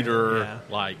sweeter. sweeter Yeah.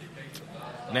 like.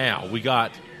 Now we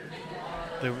got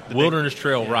The Wilderness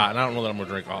Trail yeah. right, and I don't know that I'm gonna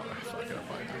drink all.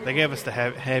 They gave us the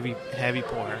heavy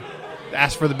pour.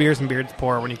 Ask for the beers and beards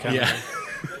pour when you come Yeah.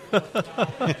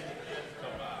 here.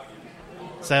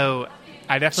 So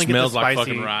I definitely Smells get the like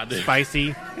spicy. fucking rye, dude.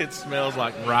 Spicy. It smells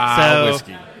like rye So,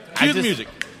 whiskey. I Cue the just- music.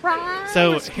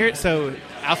 So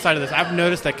outside of this, I've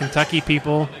noticed that Kentucky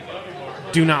people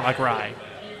do not like rye.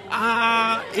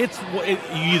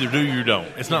 You either do or you don't.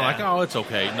 It's not Yeah. like, oh, it's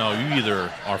okay. No, you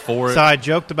either are for it. So I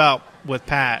joked about with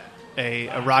Pat a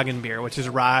Roggen beer, which is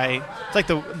rye. It's like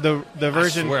the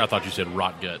version I swear I thought you said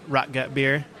rot gut. rot gut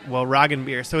beer. Well, Roggen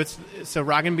beer. So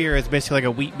Roggen beer is basically like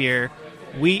a wheat beer,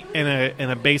 wheat in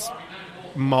a base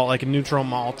malt, like a neutral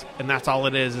malt, and that's all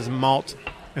it is malt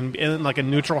and like a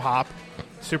neutral hop,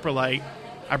 super light.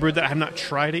 I brewed that. I have not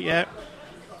tried it yet,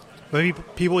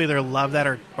 but people either love that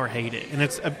or hate it, and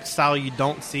it's a style you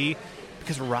don't see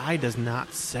because rye does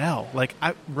not sell. Like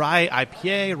rye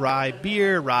IPA, rye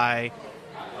beer, rye.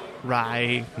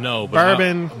 No, but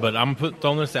bourbon. but I'm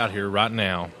throwing this out here right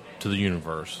now to the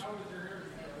universe.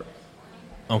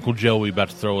 Uncle Joey about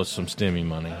to throw us some stimmy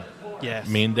money. Yes.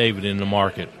 Me and David in the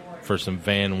market for some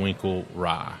Van Winkle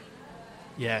rye.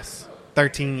 Yes.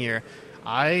 13 year.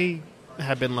 I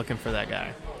have been looking for that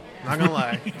guy. Not gonna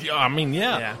lie. Yeah, I mean,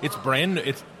 Yeah. It's brand new.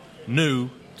 It's new.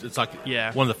 It's like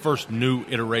Yeah. one of the first new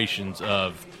iterations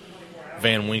of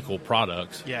Van Winkle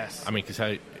products. Yes. I mean, because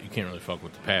you can't really fuck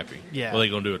with the Pappy. Yeah. Well, they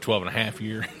going to do a 12.5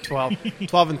 year. 12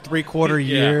 and 3/4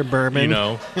 year Yeah. bourbon. You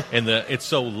know, and it's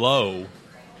so low.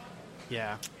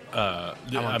 Yeah. I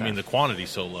want mean, that. the quantity's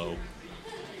so low.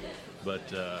 But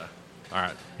all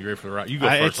right, you ready for the rye? You go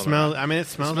first. It on the smells. rye. I mean, it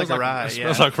smells like a rye. It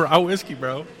Yeah. smells like rye whiskey,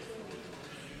 bro.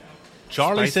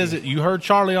 Charlie Spicy. says it. You heard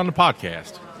Charlie on the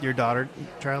podcast. Your daughter,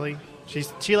 Charlie. She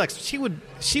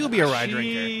would be a rye She-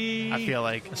 drinker. I feel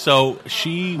like. So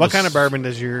she. What was- kind of bourbon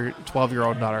does your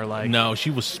 12-year-old daughter like? No, she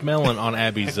was smelling on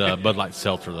Abby's Bud Light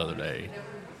Seltzer the other day.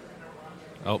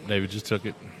 Oh, David just took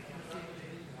it.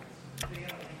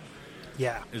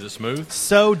 Yeah. Is it smooth?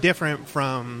 So different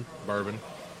from Bourbon.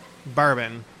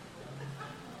 bourbon.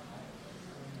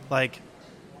 Like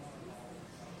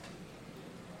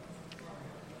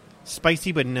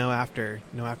spicy, but no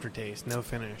aftertaste, no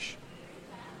finish.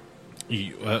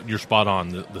 You're spot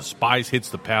on. The spice hits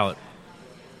the palate,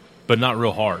 but not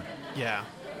real hard. Yeah.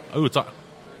 Oh, it's got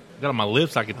on my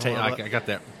lips. I could take. love I it. got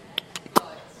that.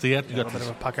 See, you A got little bit this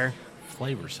of a pucker.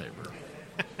 flavor saver.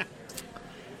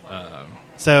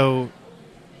 So,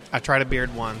 I tried a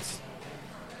beard once.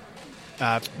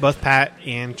 Both Pat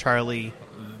and Charlie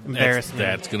embarrassed me.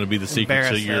 That's going to be the secret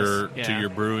to Embarrassed us, to yeah. your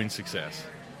brewing success.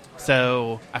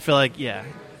 So I feel like,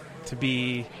 to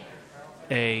be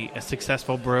a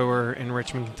successful brewer in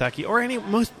Richmond, Kentucky, or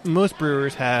most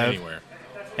brewers have Anywhere.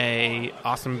 a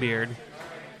awesome beard.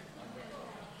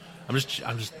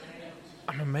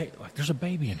 I'm amazed. Like, there's a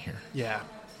baby in here. Yeah.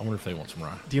 I wonder if they want some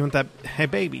rye. Do you want that? Hey,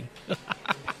 baby.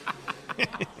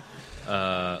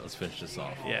 Let's finish this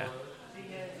off. Yeah.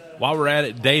 While we're at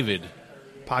it, David.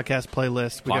 Podcast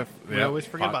playlist. We yeah, always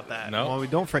forget about that. no. Well, we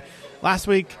don't forget. Last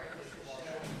week,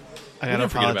 I got to didn't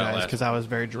forget about apologize last because I was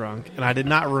very drunk, and I did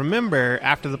not remember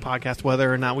after the podcast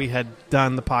whether or not we had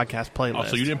done the podcast playlist. Oh,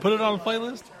 so you didn't put it on the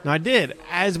playlist? No, I did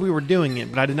as we were doing it,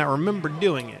 but I did not remember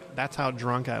doing it. That's how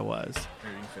drunk I was.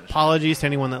 Apologies to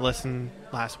anyone that listened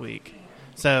last week.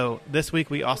 So this week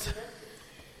we also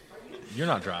You're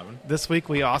not driving.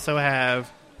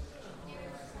 have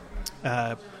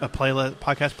a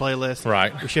podcast playlist.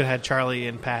 Right. We should have had Charlie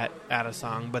and Pat add a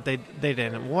song, but they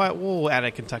didn't. We'll add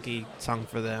a Kentucky song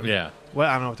for them. Yeah. Well,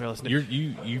 I don't know what they're listening to.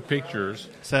 You picked yours.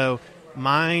 So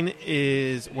mine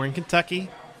is we're in Kentucky.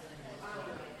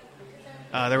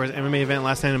 There was an MMA event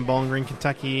last night in Bowling Green,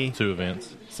 Kentucky. 2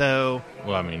 events. So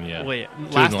Well, I mean, yeah. wait, Two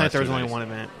in last the night there was 2 only days. one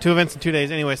event. 2 events in 2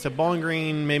 days. Anyway, so Bowling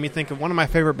Green made me think of one of my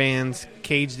favorite bands,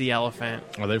 Cage the Elephant.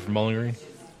 Are they from Bowling Green?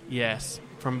 Yes,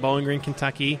 from Bowling Green,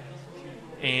 Kentucky,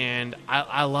 and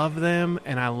I love them,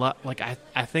 and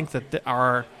I think that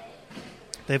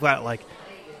they've got like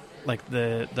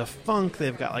the funk,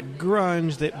 they've got like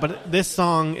grunge, but this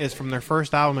song is from their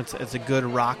first album. It's a good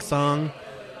rock song,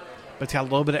 but it's got a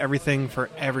little bit of everything for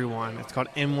everyone. It's called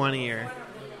In One Ear.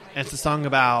 And it's a song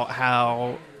about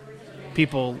how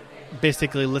people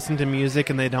basically listen to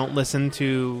music and they don't listen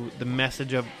to the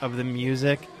message of the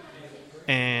music.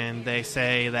 And they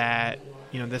say that,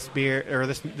 this beer or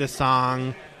this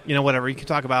song, whatever. You could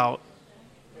talk about,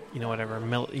 whatever,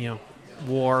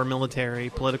 war, military,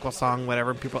 political song,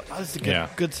 whatever. People are like, this is a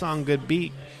good song, good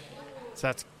beat. So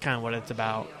that's kind of what it's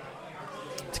about.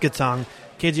 It's a good song.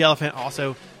 Cage the Elephant,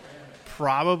 also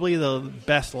probably the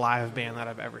best live band that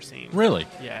I've ever seen. Really?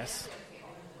 Yes.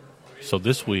 So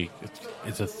this week,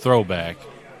 it's a throwback.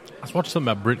 I was watching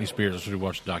something about Britney Spears. I should have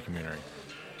watched the documentary.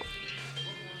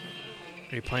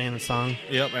 Are you playing the song?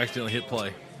 Yep, accidentally hit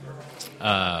play.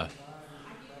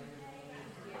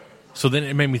 So then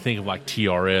it made me think of like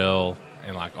TRL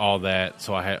and like all that.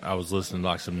 So I was listening to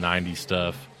like some 90s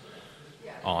stuff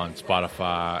on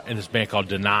Spotify and this band called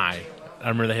Deny. I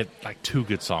remember they had like 2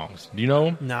 good songs. Do you know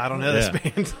them? No, I don't know this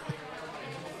band.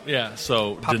 Yeah,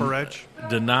 so Papa Roach?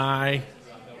 Deny.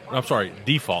 I'm sorry,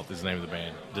 Default is the name of the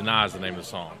band. Deny is the name of the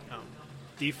song.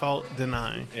 Default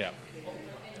Deny. Yeah.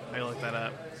 I gotta look that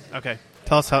up. Okay.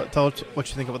 Tell us what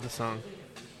you think about the song.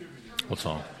 What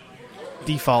song?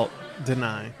 Default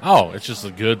Deny. Oh, it's just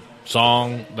a good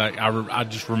song. Like I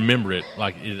just remember it.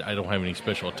 Like I don't have any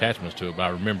special attachments to it, but I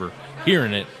remember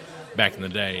hearing it back in the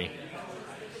day.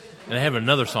 And they have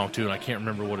another song too, and I can't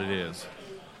remember what it is.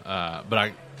 But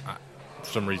I for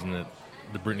some reason,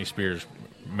 the Britney Spears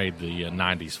made the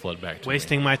 '90s flood back to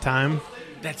Wasting me. My Time.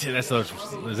 That's it. Is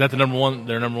that the number one?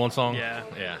 Their number one song? Yeah.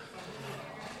 Yeah.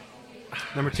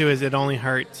 Number 2 is It Only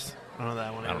Hurts. I don't know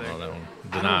that one. I don't know that one.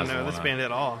 I don't know this band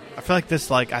at all. I feel like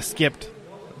this. I skipped.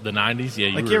 The '90s.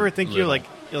 Yeah. You ever think you're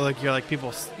like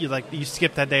people? You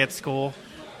skip that day at school.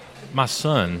 My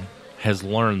son has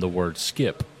learned the word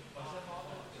skip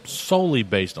solely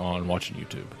based on watching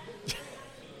YouTube.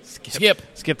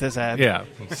 Skip this ad. Yeah.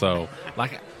 So,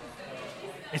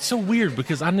 it's so weird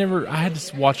because I had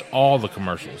to watch all the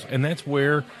commercials, and that's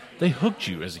where they hooked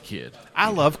you as a kid. I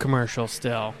love commercials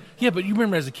still. Yeah, but you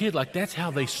remember as a kid, that's how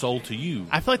they sold to you.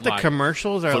 I feel like the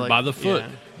commercials are Foot by the foot,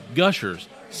 Gushers,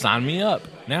 sign me up.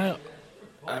 Now,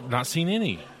 I've not seen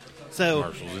any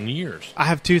commercials in years. I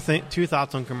have two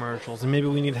thoughts on commercials, and maybe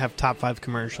we need to have top 5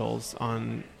 commercials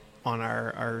on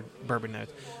our bourbon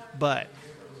notes. But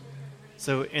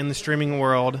so in the streaming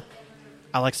world,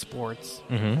 I like sports.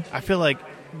 Mm-hmm. I feel like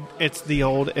it's the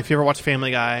old. If you ever watch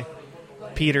Family Guy,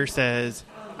 Peter says,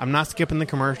 "I'm not skipping the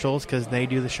commercials because they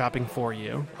do the shopping for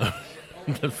you."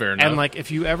 Fair enough. And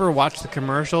if you ever watch the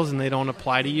commercials and they don't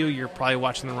apply to you, you're probably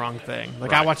watching the wrong thing.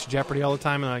 Right. I watch Jeopardy all the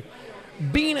time, and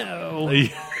Beano, and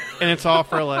it's all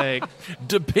for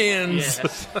depends.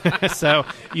 Yes. So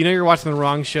you're watching the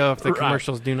wrong show if the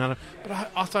commercials do not.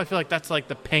 But I feel like that's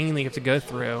the pain that you have to go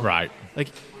through. Right.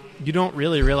 You don't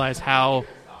really realize how.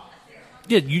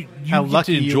 Yeah, you how get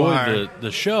lucky to enjoy you are.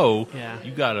 the show. Yeah.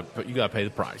 You gotta pay the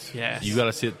price. Yes. You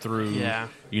gotta sit through. 8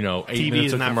 TV minutes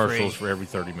is of not commercials free. for every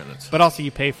 30 minutes. But also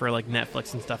you pay for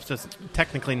Netflix and stuff, so it's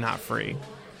technically not free.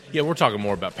 Yeah, we're talking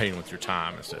more about paying with your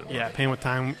time instead of money. Paying with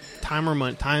time or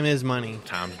money. Time is money.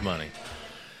 Time's money.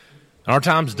 Our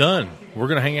time's done. We're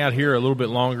going to hang out here a little bit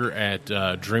longer at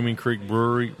Dreaming Creek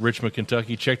Brewery, Richmond,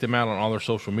 Kentucky. Check them out on all their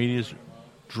social medias.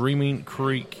 Dreaming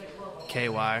Creek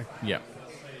KY. Yep.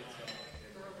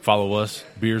 Follow us,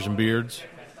 Beers and Beards.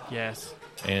 Yes.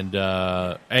 And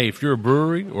hey, if you're a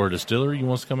brewery or a distillery, you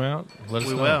want us to come out? Let us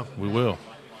know. We will.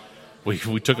 We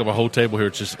took up a whole table here.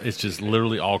 It's just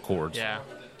literally all chords. Yeah.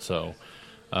 So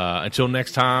until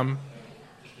next time,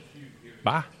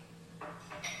 bye.